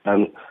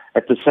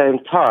 At the same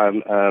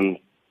time,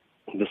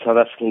 the South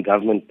African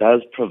government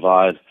does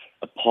provide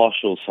a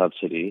partial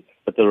subsidy,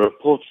 but the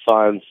report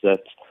finds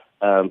that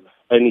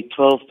only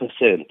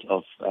 12%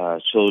 of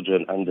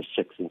children under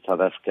 6 in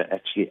South Africa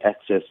actually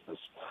access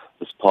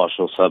this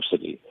partial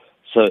subsidy.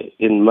 So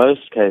in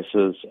most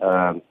cases,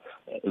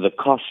 the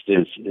cost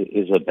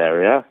is a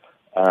barrier,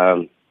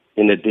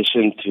 in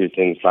addition to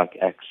things like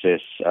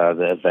access,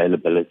 the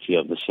availability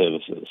of the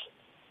services.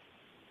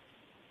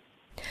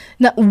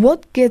 Now,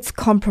 what gets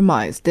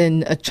compromised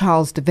in a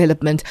child's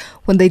development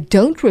when they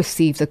don't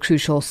receive the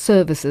crucial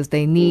services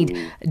they need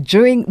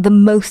during the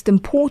most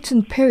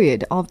important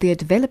period of their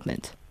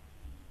development?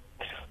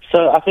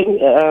 So I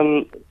think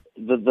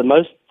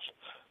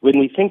when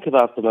we think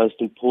about the most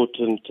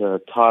important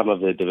time of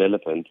their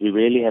development, we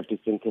really have to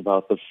think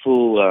about the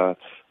full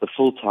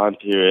time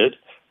period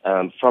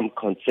from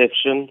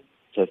conception,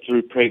 so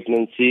through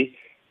pregnancy,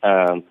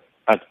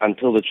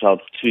 until the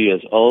child's 2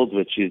 years old,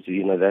 which is,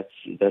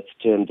 that's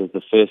termed as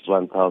the first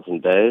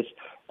 1,000 days,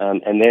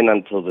 and then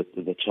until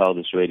the child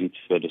is ready to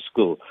go to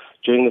school.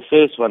 During the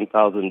first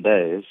 1,000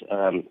 days,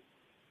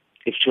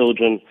 if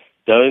children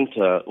don't,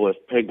 or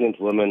if pregnant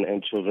women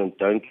and children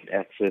don't get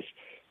access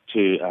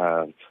to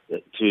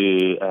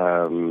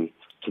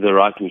the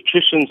right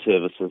nutrition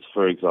services,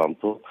 for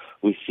example,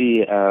 we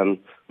see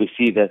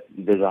that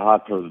there's a high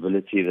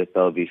probability that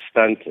they'll be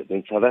stunted.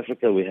 In South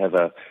Africa, we have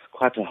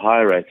quite a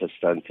high rate of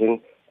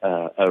stunting.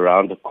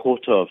 Around a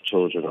quarter of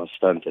children are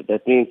stunted.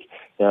 That means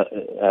that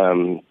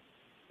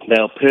they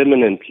are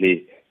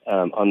permanently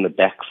on the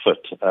back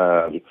foot.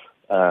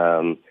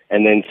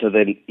 And then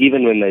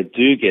even when they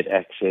do get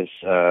access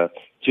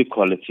to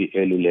quality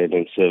early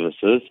learning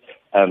services,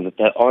 that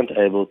they aren't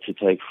able to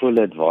take full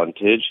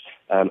advantage,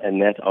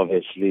 and that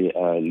obviously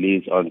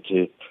leads on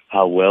to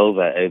how well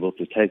they're able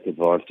to take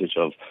advantage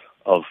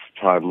of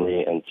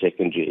primary and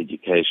secondary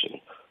education.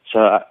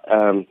 So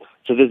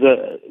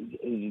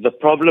the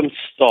problem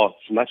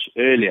starts much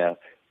earlier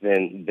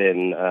than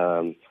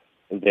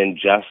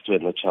just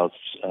when the child's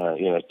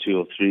 2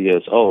 or 3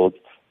 years old,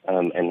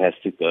 and has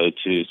to go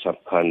to some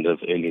kind of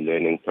early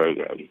learning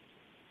program.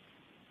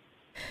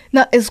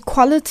 Now, is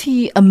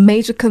quality a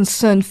major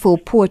concern for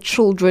poor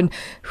children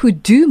who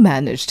do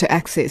manage to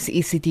access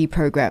ECD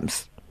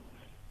programs?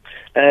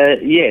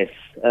 Yes,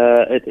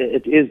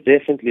 it is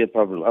definitely a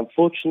problem.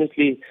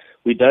 Unfortunately,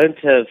 we don't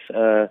have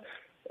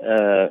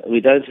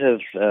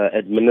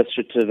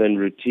administrative and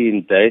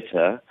routine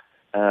data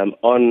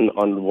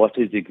on what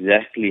is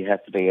exactly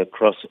happening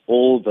across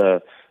all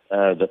the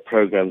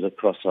programs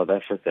across South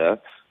Africa.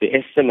 We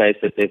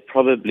estimate that there are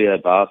probably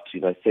about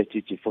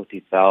 30 to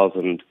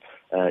 40,000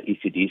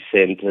 ECD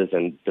centers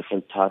and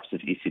different types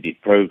of ECD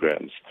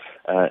programs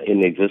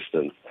in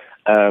existence.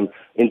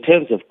 In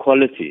terms of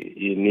quality,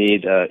 you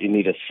need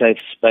a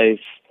safe space.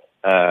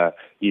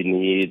 You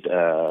need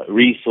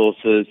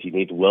resources. You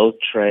need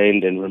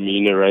well-trained and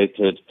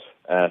remunerated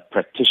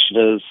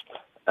practitioners,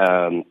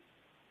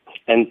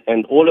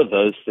 and all of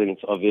those things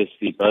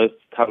obviously both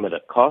come at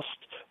a cost,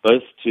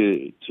 both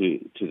to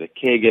the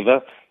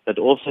caregiver, but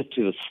also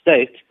to the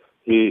state,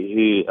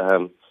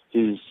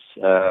 whose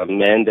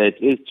mandate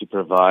is to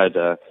provide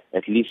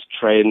at least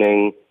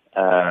training,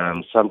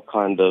 some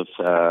kind of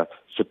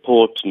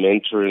support,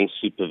 mentoring,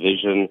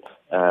 supervision,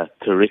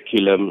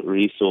 curriculum,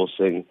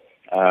 resourcing.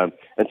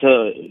 And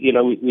so,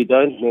 we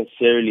don't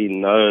necessarily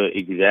know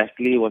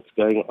exactly what's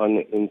going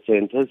on in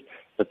centers,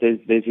 but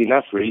there's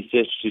enough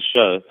research to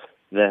show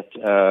that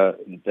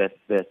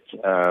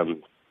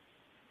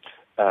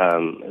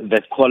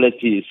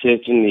quality is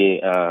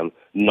certainly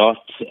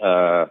not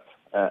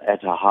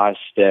at a high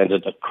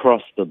standard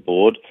across the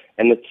board,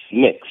 and it's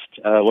mixed.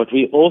 What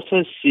we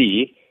also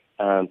see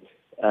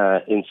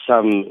in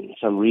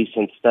some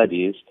recent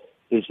studies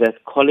is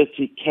that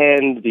quality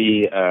can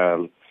be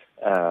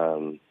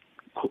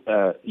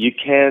you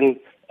can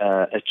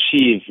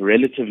achieve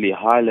relatively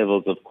high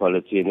levels of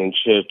quality and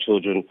ensure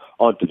children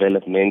are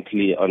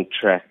developmentally on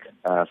track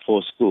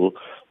for school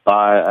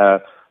by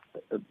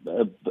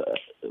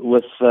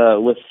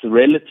with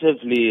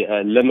relatively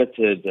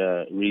limited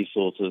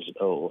resources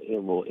or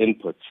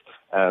inputs.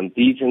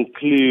 These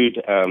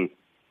include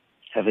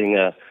having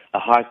a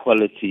high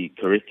quality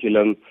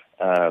curriculum,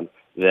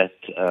 that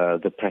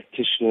the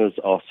practitioners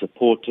are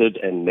supported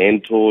and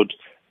mentored,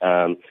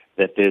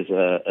 that there's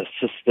a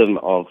system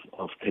of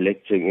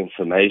collecting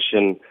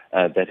information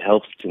that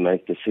helps to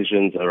make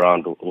decisions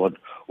around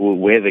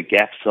where the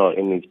gaps are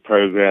in these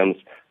programs.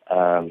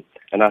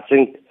 And I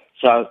think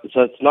so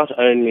it's not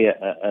only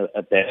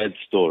a bad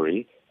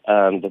story,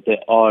 that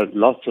there are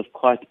lots of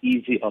quite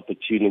easy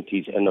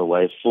opportunities and a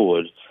way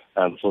forward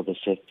for the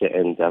sector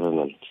and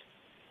government.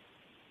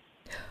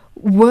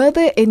 Were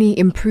there any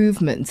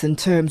improvements in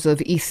terms of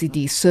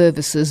ECD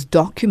services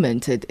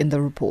documented in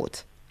the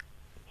report?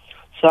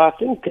 So I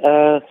think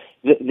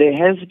there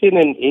has been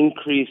an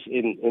increase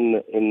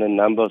in the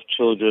number of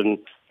children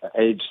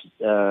aged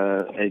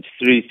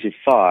 3 to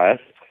 5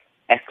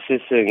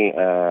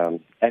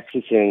 accessing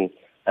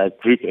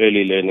group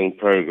early learning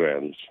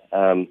programs,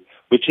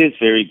 which is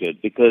very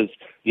good because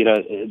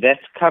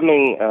that's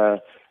coming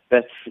at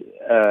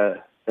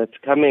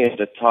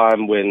a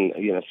time when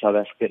South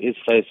Africa is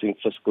facing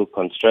fiscal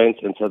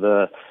constraints, and so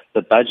the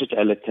budget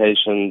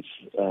allocations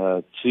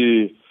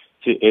to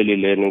early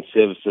learning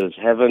services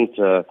haven't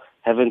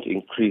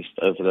increased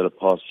over the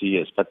past few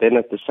years. But then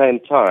at the same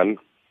time,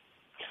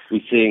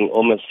 we're seeing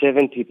almost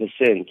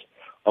 70%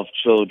 of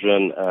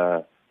children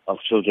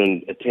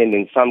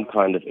attending some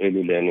kind of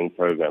early learning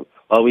program.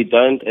 While we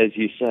don't, as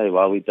you say,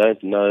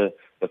 know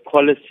the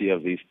quality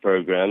of these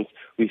programs,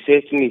 we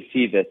certainly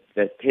see that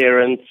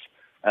parents,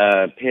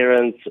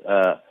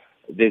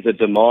 there's a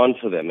demand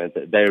for them, and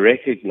they're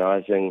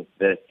recognizing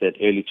that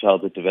early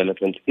childhood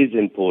development is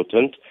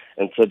important,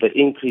 and so the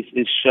increase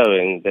is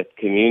showing that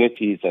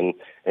communities and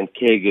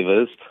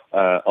caregivers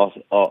are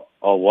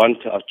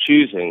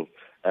choosing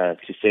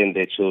to send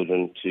their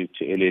children to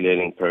early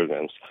learning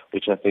programs,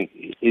 which I think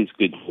is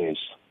good news.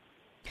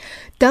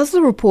 Does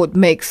the report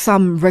make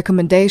some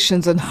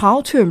recommendations on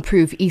how to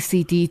improve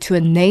ECD to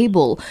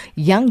enable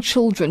young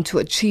children to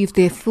achieve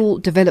their full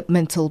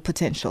developmental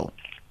potential?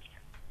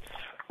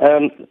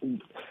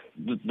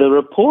 The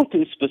report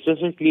is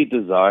specifically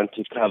designed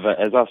to cover,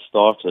 as I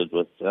started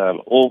with,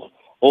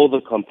 all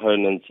the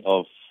components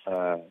of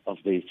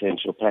the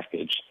essential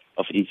package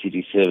of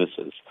ECD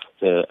services.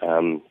 So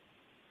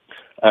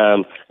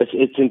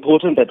it's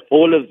important that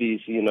all of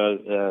these,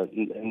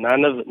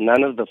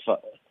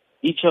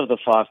 each of the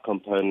 5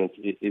 components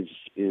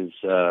is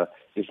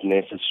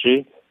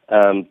necessary,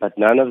 but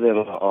none of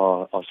them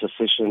are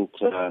sufficient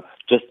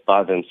just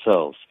by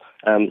themselves.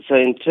 So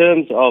in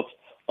terms of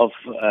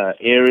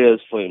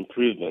areas for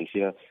improvement,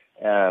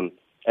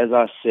 as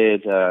I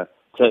said,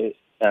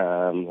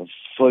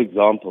 for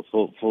example,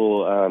 for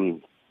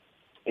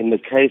in the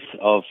case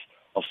of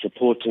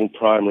supporting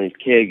primary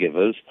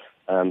caregivers,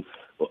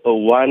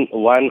 one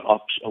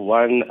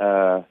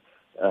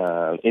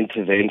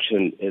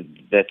intervention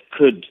that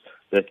could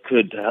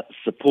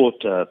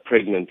support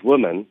pregnant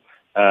women,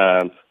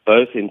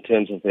 both in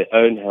terms of their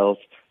own health,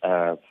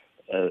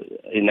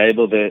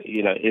 enable their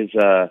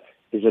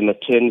is a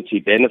maternity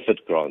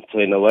benefit grant. So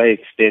in a way,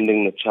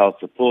 extending the child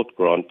support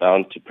grant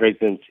down to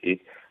pregnancy,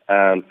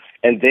 and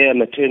their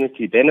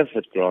maternity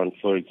benefit grant,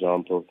 for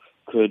example,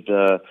 could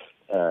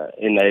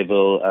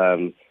enable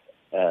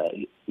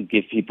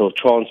give people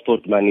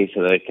transport money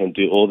so they can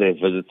do all their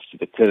visits to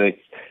the clinic,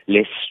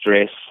 less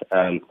stress,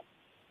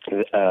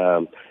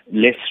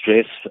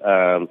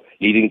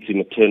 leading to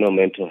maternal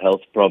mental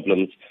health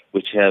problems,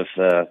 which have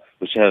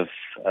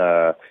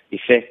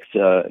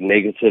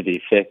negative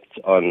effects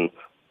on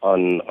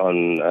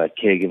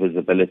caregivers'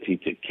 ability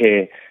to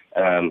care.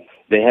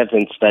 There have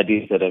been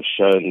studies that have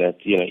shown that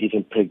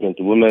even pregnant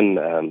women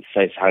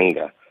face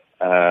hunger,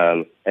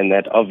 and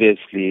that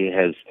obviously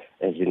has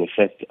an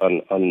effect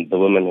on the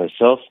woman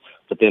herself,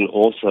 but then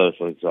also,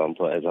 for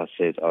example, as I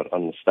said,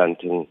 on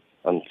stunting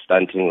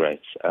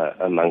rates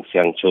amongst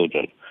young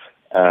children.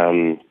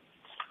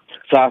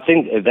 So I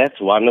think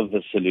that's one of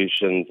the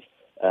solutions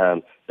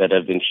that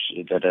have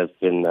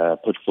been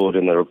put forward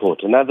in the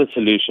report. Another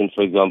solution,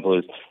 for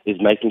example, is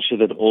making sure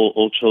that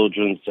all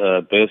children's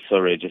births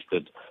are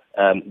registered.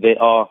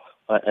 There are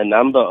a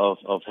number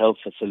of health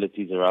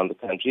facilities around the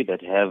country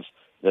that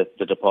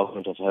the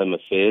Department of Home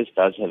Affairs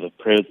does have a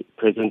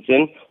presence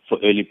in for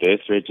early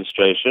birth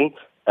registration.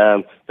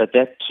 But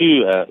that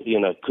too,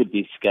 could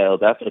be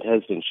scaled up. It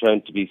has been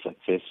shown to be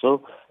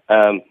successful,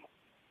 and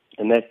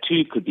that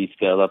too could be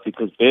scaled up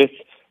because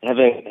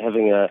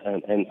having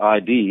an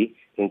ID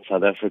in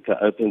South Africa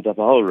opens up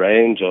a whole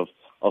range of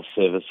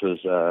services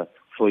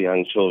for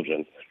young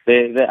children.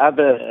 There are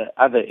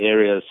other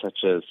areas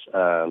such as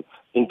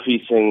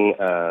increasing,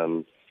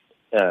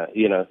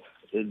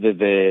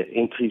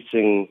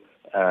 increasing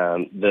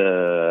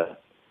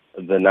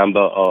the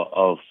number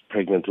of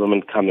pregnant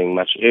women coming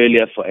much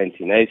earlier for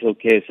antenatal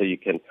care, so you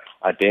can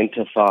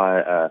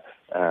identify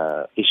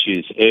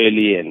issues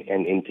early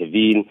and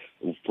intervene,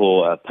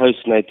 for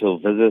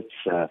postnatal visits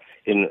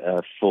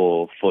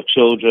for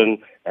children,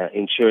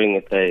 ensuring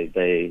that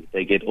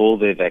they get all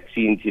their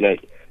vaccines.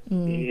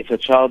 If a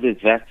child is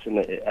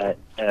vaccinated,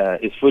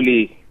 is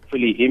fully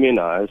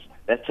immunized,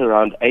 that's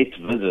around 8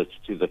 visits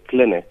to the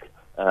clinic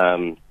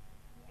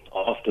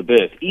after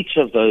birth. Each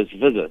of those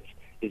visits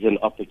is an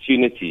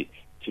opportunity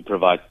to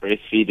provide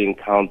breastfeeding,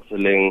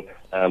 counseling,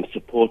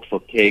 support for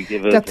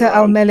caregivers, Dr.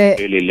 Almele,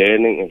 early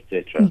learning,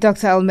 etc.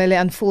 Dr. Almele,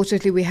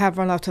 unfortunately, we have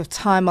run out of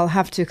time. I'll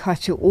have to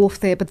cut you off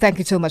there, but thank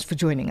you so much for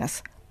joining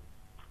us.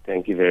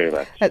 Thank you very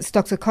much. That's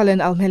Dr. Colin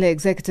Almele,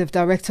 Executive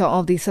Director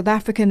of the South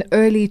African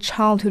Early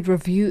Childhood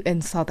Review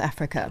in South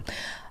Africa.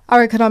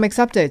 Our economics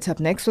updates up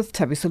next with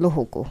Thabiso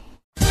Lohoko.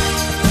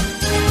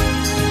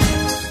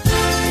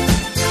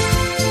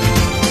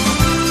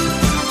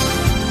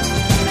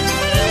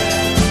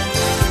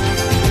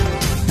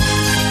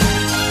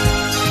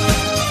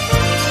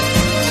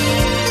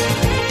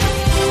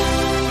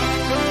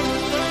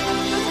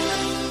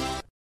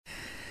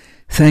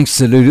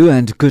 Thanks, Lulu,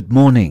 and good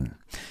morning.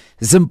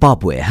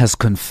 Zimbabwe has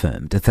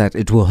confirmed that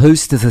it will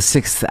host the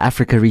 6th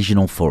Africa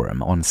Regional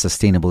Forum on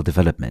Sustainable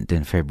Development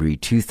in February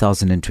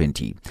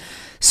 2020.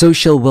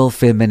 Social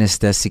Welfare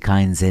Minister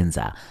Sikai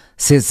Nzenza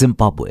says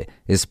Zimbabwe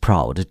is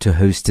proud to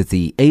host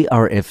the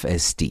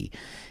ARFSD.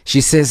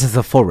 She says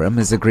the forum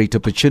is a great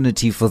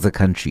opportunity for the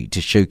country to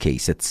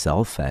showcase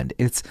itself and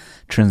its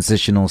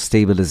transitional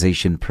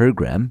stabilization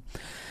program,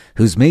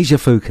 whose major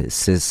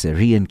focus is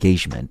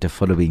re-engagement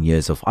following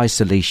years of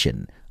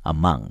isolation,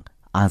 among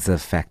other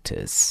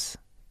factors.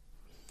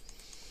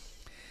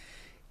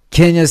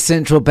 Kenya's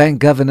central bank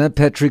governor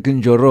Patrick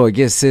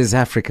Njoroge says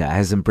Africa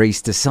has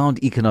embraced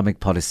sound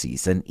economic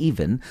policies, and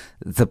even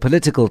the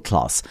political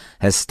class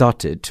has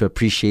started to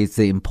appreciate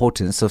the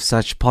importance of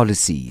such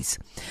policies.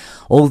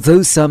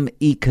 Although some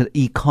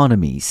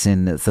economies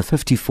in the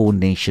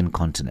 54-nation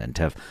continent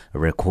have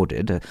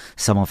recorded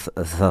some of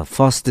the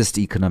fastest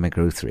economic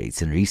growth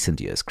rates in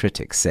recent years,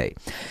 critics say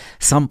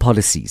some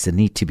policies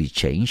need to be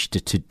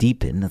changed to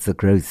deepen the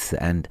growth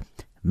and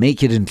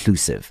make it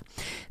inclusive.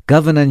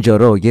 Governor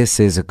Njoroge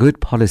says good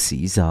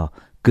policies are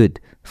good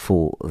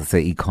for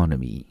the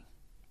economy.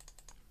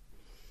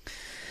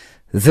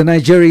 The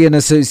Nigerian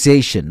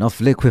Association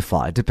of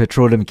Liquefied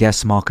Petroleum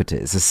Gas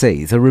Marketers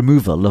say the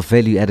removal of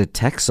value-added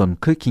tax on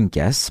cooking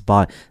gas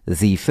by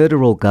the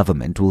federal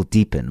government will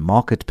deepen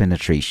market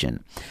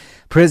penetration.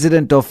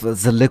 President of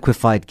the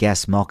Liquefied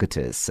Gas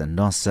Marketers,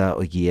 Nosa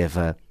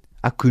Ogieva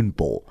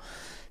Akunbo,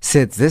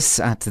 said this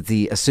at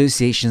the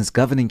association's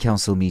governing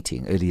council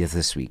meeting earlier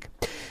this week.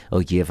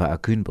 Ogieva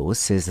Akunbo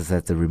says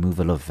that the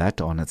removal of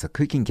VAT on the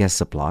cooking gas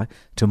supply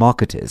to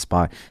marketers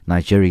by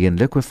Nigerian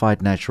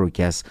liquefied natural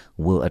gas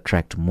will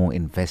attract more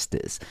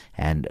investors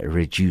and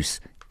reduce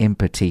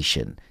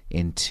importation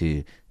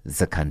into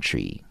the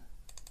country.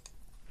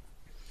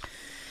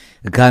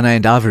 Ghana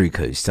and Ivory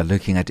Coast are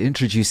looking at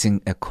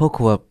introducing a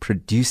cocoa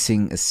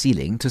producing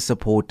ceiling to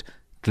support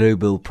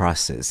global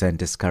prices and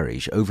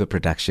discourage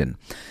overproduction.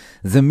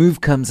 The move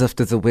comes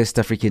after the West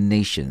African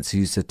nations,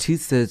 whose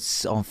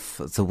 2/3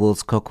 of the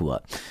world's cocoa,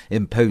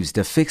 imposed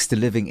a fixed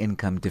living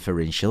income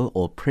differential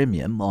or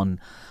premium on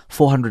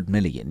 $400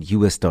 million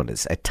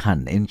a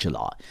ton in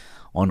July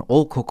on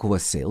all cocoa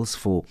sales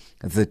for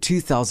the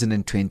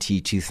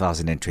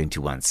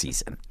 2020-2021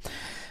 season.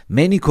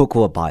 Many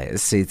cocoa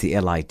buyers say the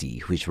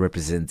LID, which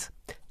represents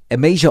a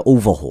major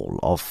overhaul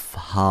of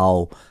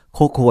how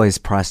cocoa is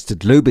priced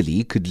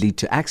globally, could lead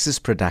to excess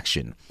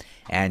production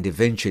and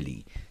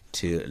eventually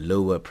to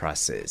lower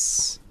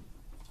prices.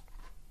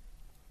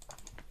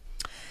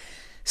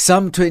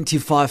 Some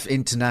 25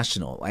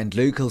 international and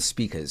local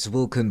speakers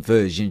will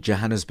converge in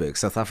Johannesburg,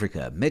 South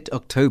Africa,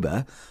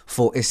 mid-October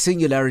for a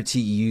Singularity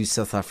EU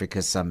South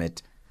Africa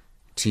Summit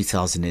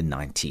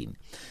 2019.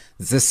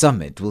 The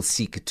summit will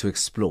seek to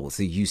explore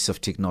the use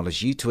of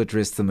technology to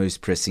address the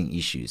most pressing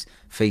issues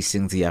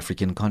facing the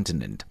African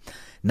continent.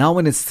 Now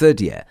in its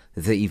third year,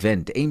 the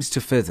event aims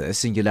to further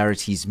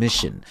Singularity's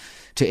mission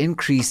to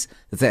increase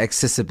the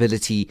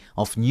accessibility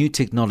of new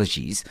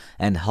technologies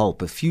and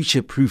help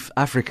future-proof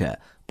Africa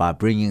by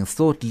bringing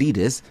thought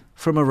leaders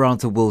from around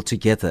the world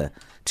together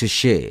to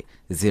share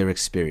their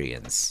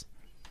experience.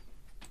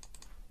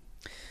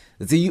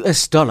 The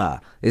US dollar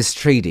is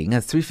trading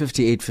at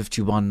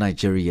 358.51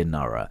 Nigerian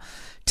naira,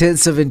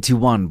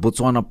 1071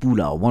 Botswana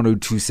pula,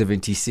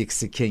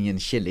 102.76 Kenyan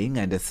shilling,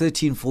 and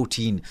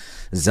 1314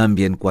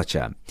 Zambian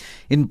kwacha.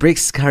 In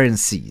BRICS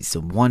currencies,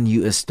 $1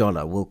 US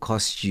will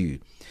cost you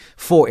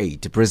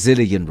 48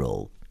 Brazilian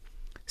real,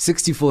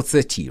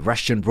 64.30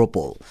 Russian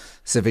ruble,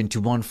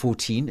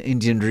 71.14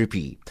 Indian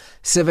rupee,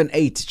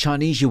 78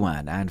 Chinese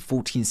yuan, and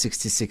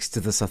 14.66 to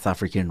the South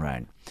African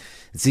rand.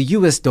 The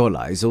US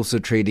dollar is also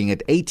trading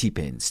at 80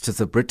 pence to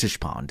the British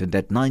pound and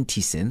at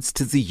 90 cents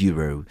to the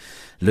euro.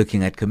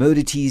 Looking at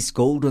commodities,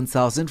 gold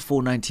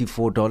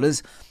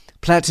 $1,494,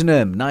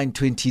 platinum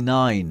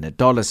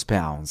 $929 per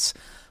ounce,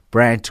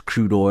 Brent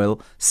crude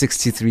oil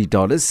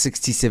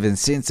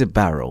 $63.67 a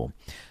barrel.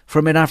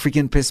 From an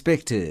African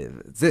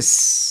perspective,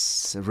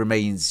 this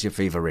remains your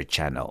favorite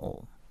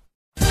channel.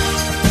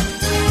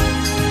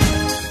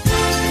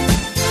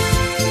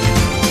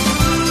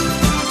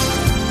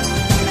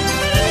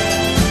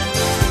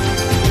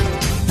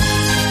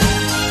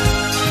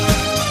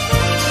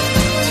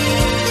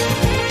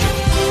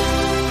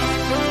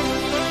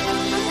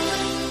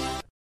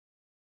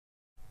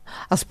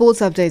 Our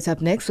sports updates up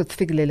next with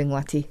Figile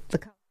Lingwati.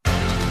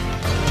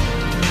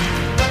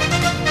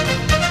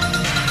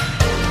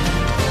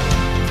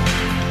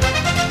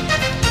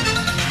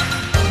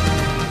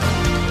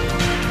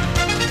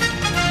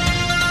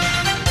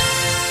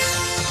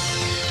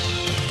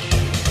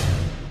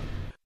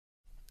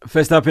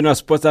 First up in our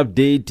sports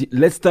update,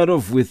 let's start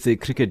off with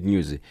cricket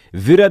news.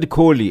 Virat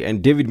Kohli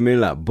and David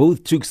Miller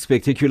both took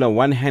spectacular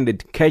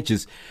one-handed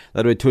catches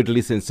that were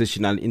totally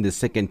sensational in the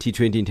second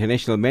T20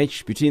 international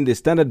match between the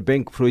Standard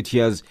Bank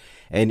Proteas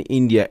and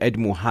India at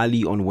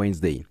Mohali on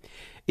Wednesday.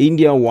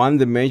 India won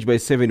the match by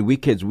 7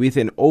 wickets with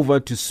an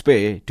over to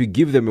spare to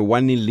give them a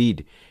 1-0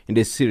 lead in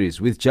the series,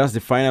 with just the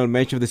final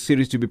match of the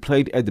series to be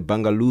played at the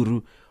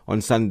Bangalore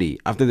on Sunday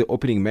after the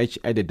opening match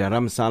at the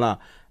Dharamsala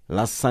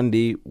last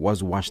Sunday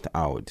was washed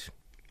out.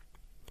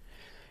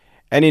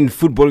 And in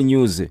football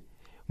news,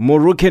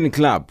 Moroccan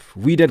club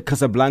Wydad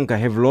Casablanca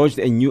have lodged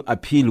a new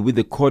appeal with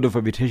the Court of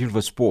Arbitration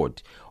for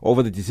Sport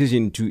over the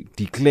decision to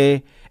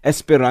declare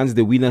Esperance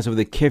the winners of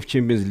the CAF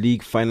Champions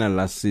League final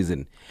last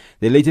season.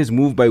 The latest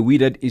move by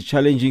Wydad is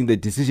challenging the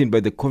decision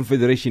by the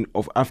Confederation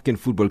of African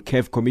Football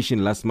CAF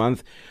Commission last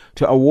month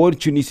to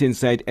award Tunisian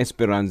side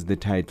Esperance the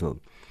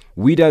title.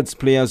 Wydad's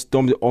players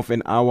stormed off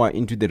an hour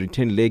into the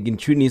return leg in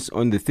Tunis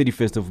on the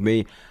 31st of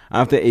May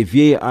after a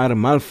VAR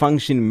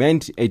malfunction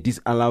meant a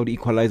disallowed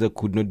equalizer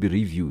could not be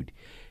reviewed.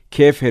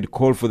 CAF had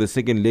called for the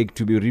second leg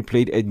to be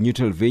replayed at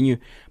neutral venue,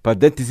 but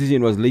that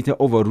decision was later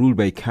overruled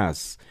by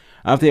CAS.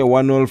 After a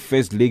 1-0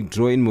 first leg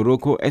draw in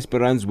Morocco,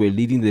 Esperance were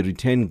leading the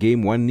return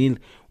game 1-0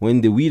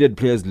 when the Wydad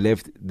players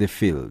left the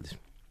field.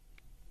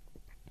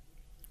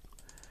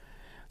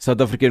 South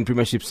African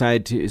Premiership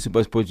side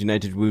SuperSport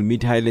United will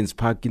meet Highlands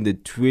Park in the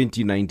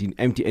 2019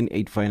 MTN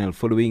 8 final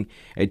following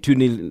a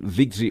 2-0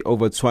 victory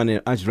over Tshwane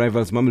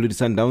arch-rivals Mamelodi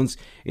Sundowns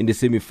in the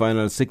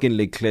semi-final second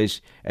leg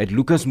clash at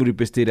Lucas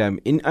Muripe Stadium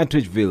in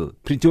Atteridgeville,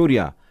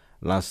 Pretoria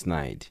last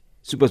night.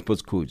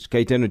 SuperSports coach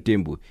Kaitano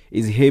Tembu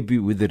is happy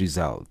with the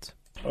result.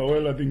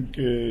 Well, I think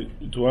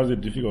it was a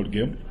difficult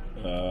game.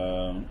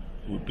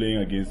 We're playing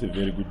against a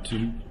very good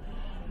team.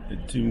 A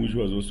team which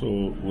was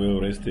also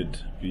well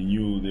rested. We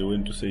knew they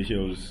went to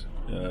Seychelles,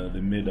 they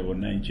made about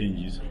 9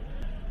 changes.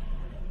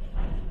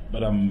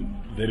 But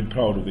I'm very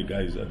proud of the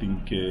guys. I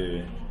think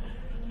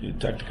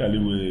tactically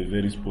we're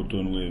very spot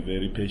on, we're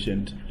very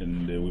patient,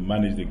 and we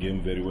managed the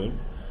game very well.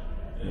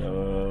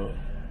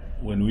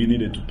 When we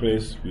needed to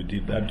press, we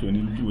did that.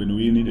 When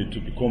we needed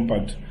to be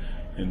compact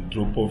and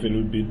drop off a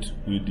little bit,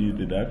 we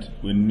did that.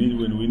 When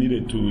we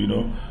needed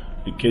to,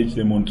 catch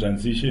them on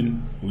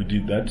transition, we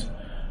did that.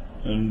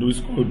 And we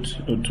scored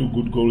 2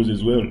 good goals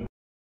as well.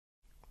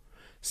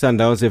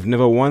 Sundowns have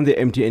never won the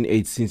MTN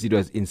 8 since it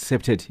was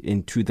incepted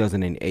in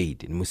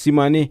 2008. And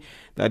Musimane,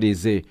 that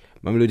is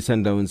Mamelodi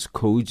Sundowns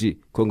coach,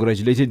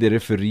 congratulated the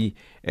referee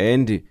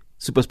and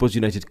SuperSport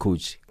United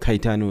coach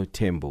Kaitano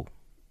Tembo.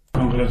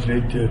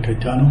 Congratulate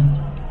Kaitano.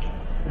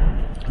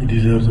 He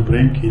deserves a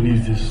break. He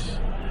needs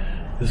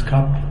this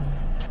cup.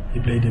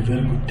 He played a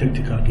very good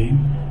tactical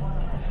game.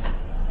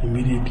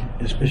 Immediately,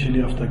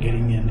 especially after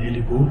getting an early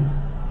goal.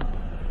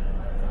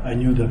 I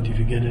knew that if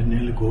you get an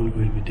early goal, it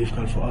will be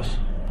difficult for us,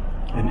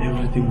 and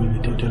everything will be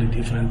totally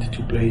different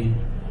to play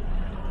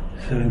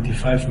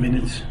 75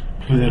 minutes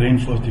with a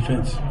reinforced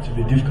defense. It's a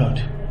bit difficult.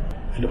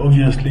 And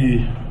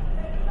obviously,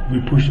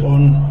 we pushed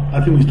on. I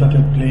think we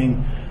started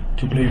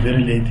to play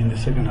very late in the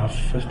second half.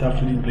 First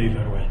half, we didn't play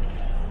very well.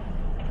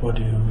 But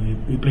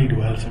we played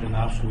well second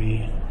half.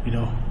 We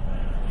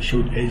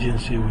showed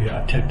agency. We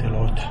attacked a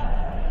lot,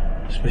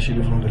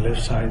 especially from the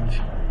left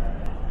side.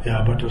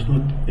 Yeah, but it was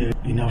not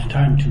enough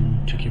time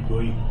to keep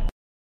going.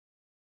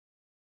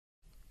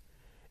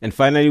 And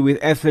finally,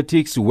 with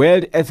athletics,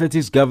 World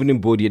Athletics Governing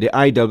Body, the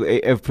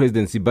IAAF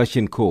President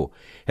Sebastian Coe,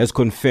 has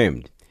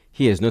confirmed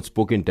he has not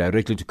spoken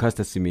directly to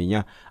Caster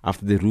Semenya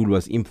after the rule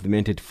was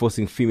implemented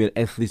forcing female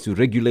athletes to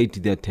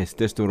regulate their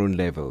testosterone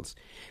levels.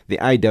 The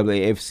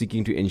IAAF,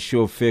 seeking to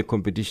ensure fair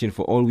competition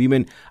for all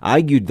women,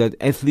 argued that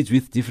athletes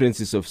with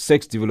differences of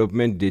sex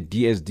development, the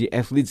DSD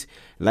athletes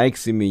like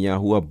Semenya,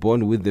 who are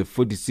born with the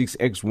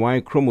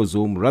 46XY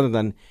chromosome rather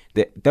than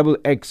the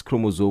XX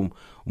chromosome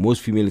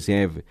most females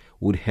have,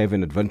 would have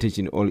an advantage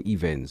in all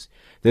events.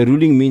 The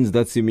ruling means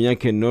that Semenya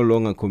can no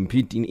longer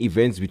compete in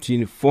events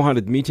between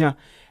 400 meter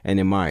and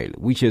a mile,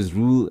 which has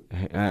ruled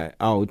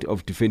out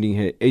of defending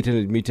her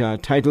 800 meter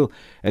title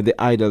at the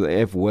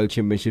IAAF World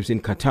Championships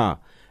in Qatar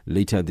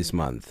later this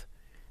month.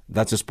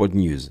 That's the sport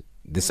news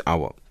this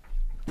hour.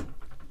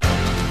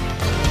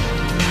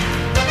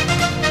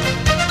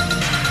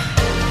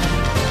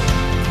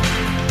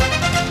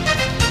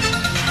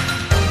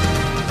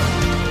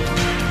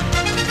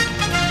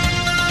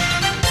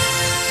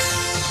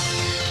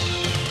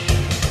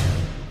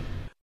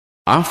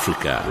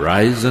 Africa,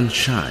 rise and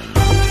shine.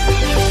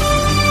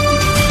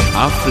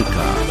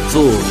 Africa,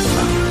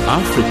 zorka.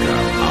 Africa,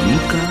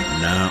 amka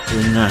na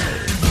ung'are.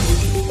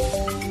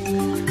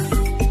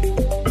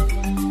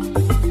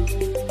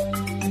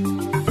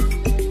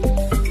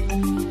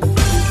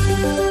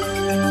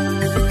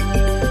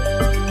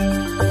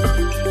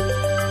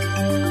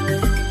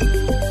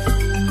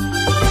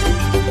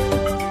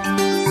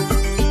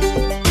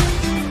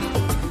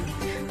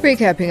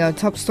 Recapping our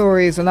top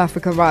stories on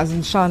Africa Rise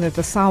and Shine at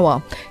this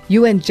hour.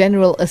 UN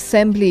General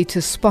Assembly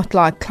to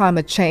spotlight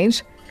climate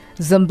change.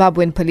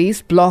 Zimbabwean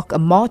police block a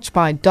march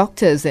by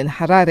doctors in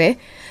Harare.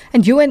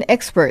 and UN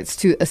experts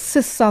to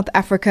assist South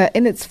Africa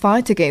in its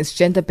fight against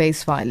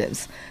gender-based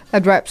violence.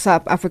 That wraps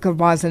up Africa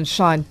Rise and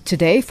Shine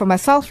today. For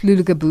myself,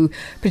 Lulu Gabu,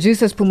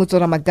 producers Pumuto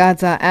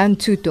Ramagaza and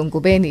Tuto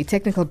Ngubeni,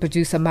 technical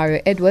producer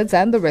Mario Edwards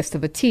and the rest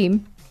of the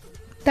team,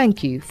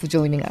 thank you for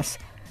joining us.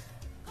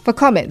 For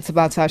comments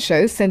about our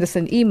show, send us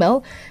an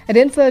email at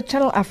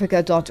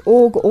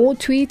info@channelafrica.org or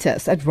tweet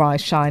us at Rise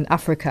Shine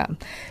Africa.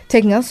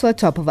 Taking us to the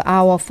top of the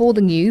hour for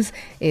the news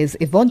is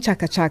Yvonne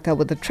Chaka Chaka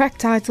with a track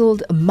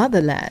titled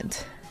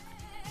Motherland.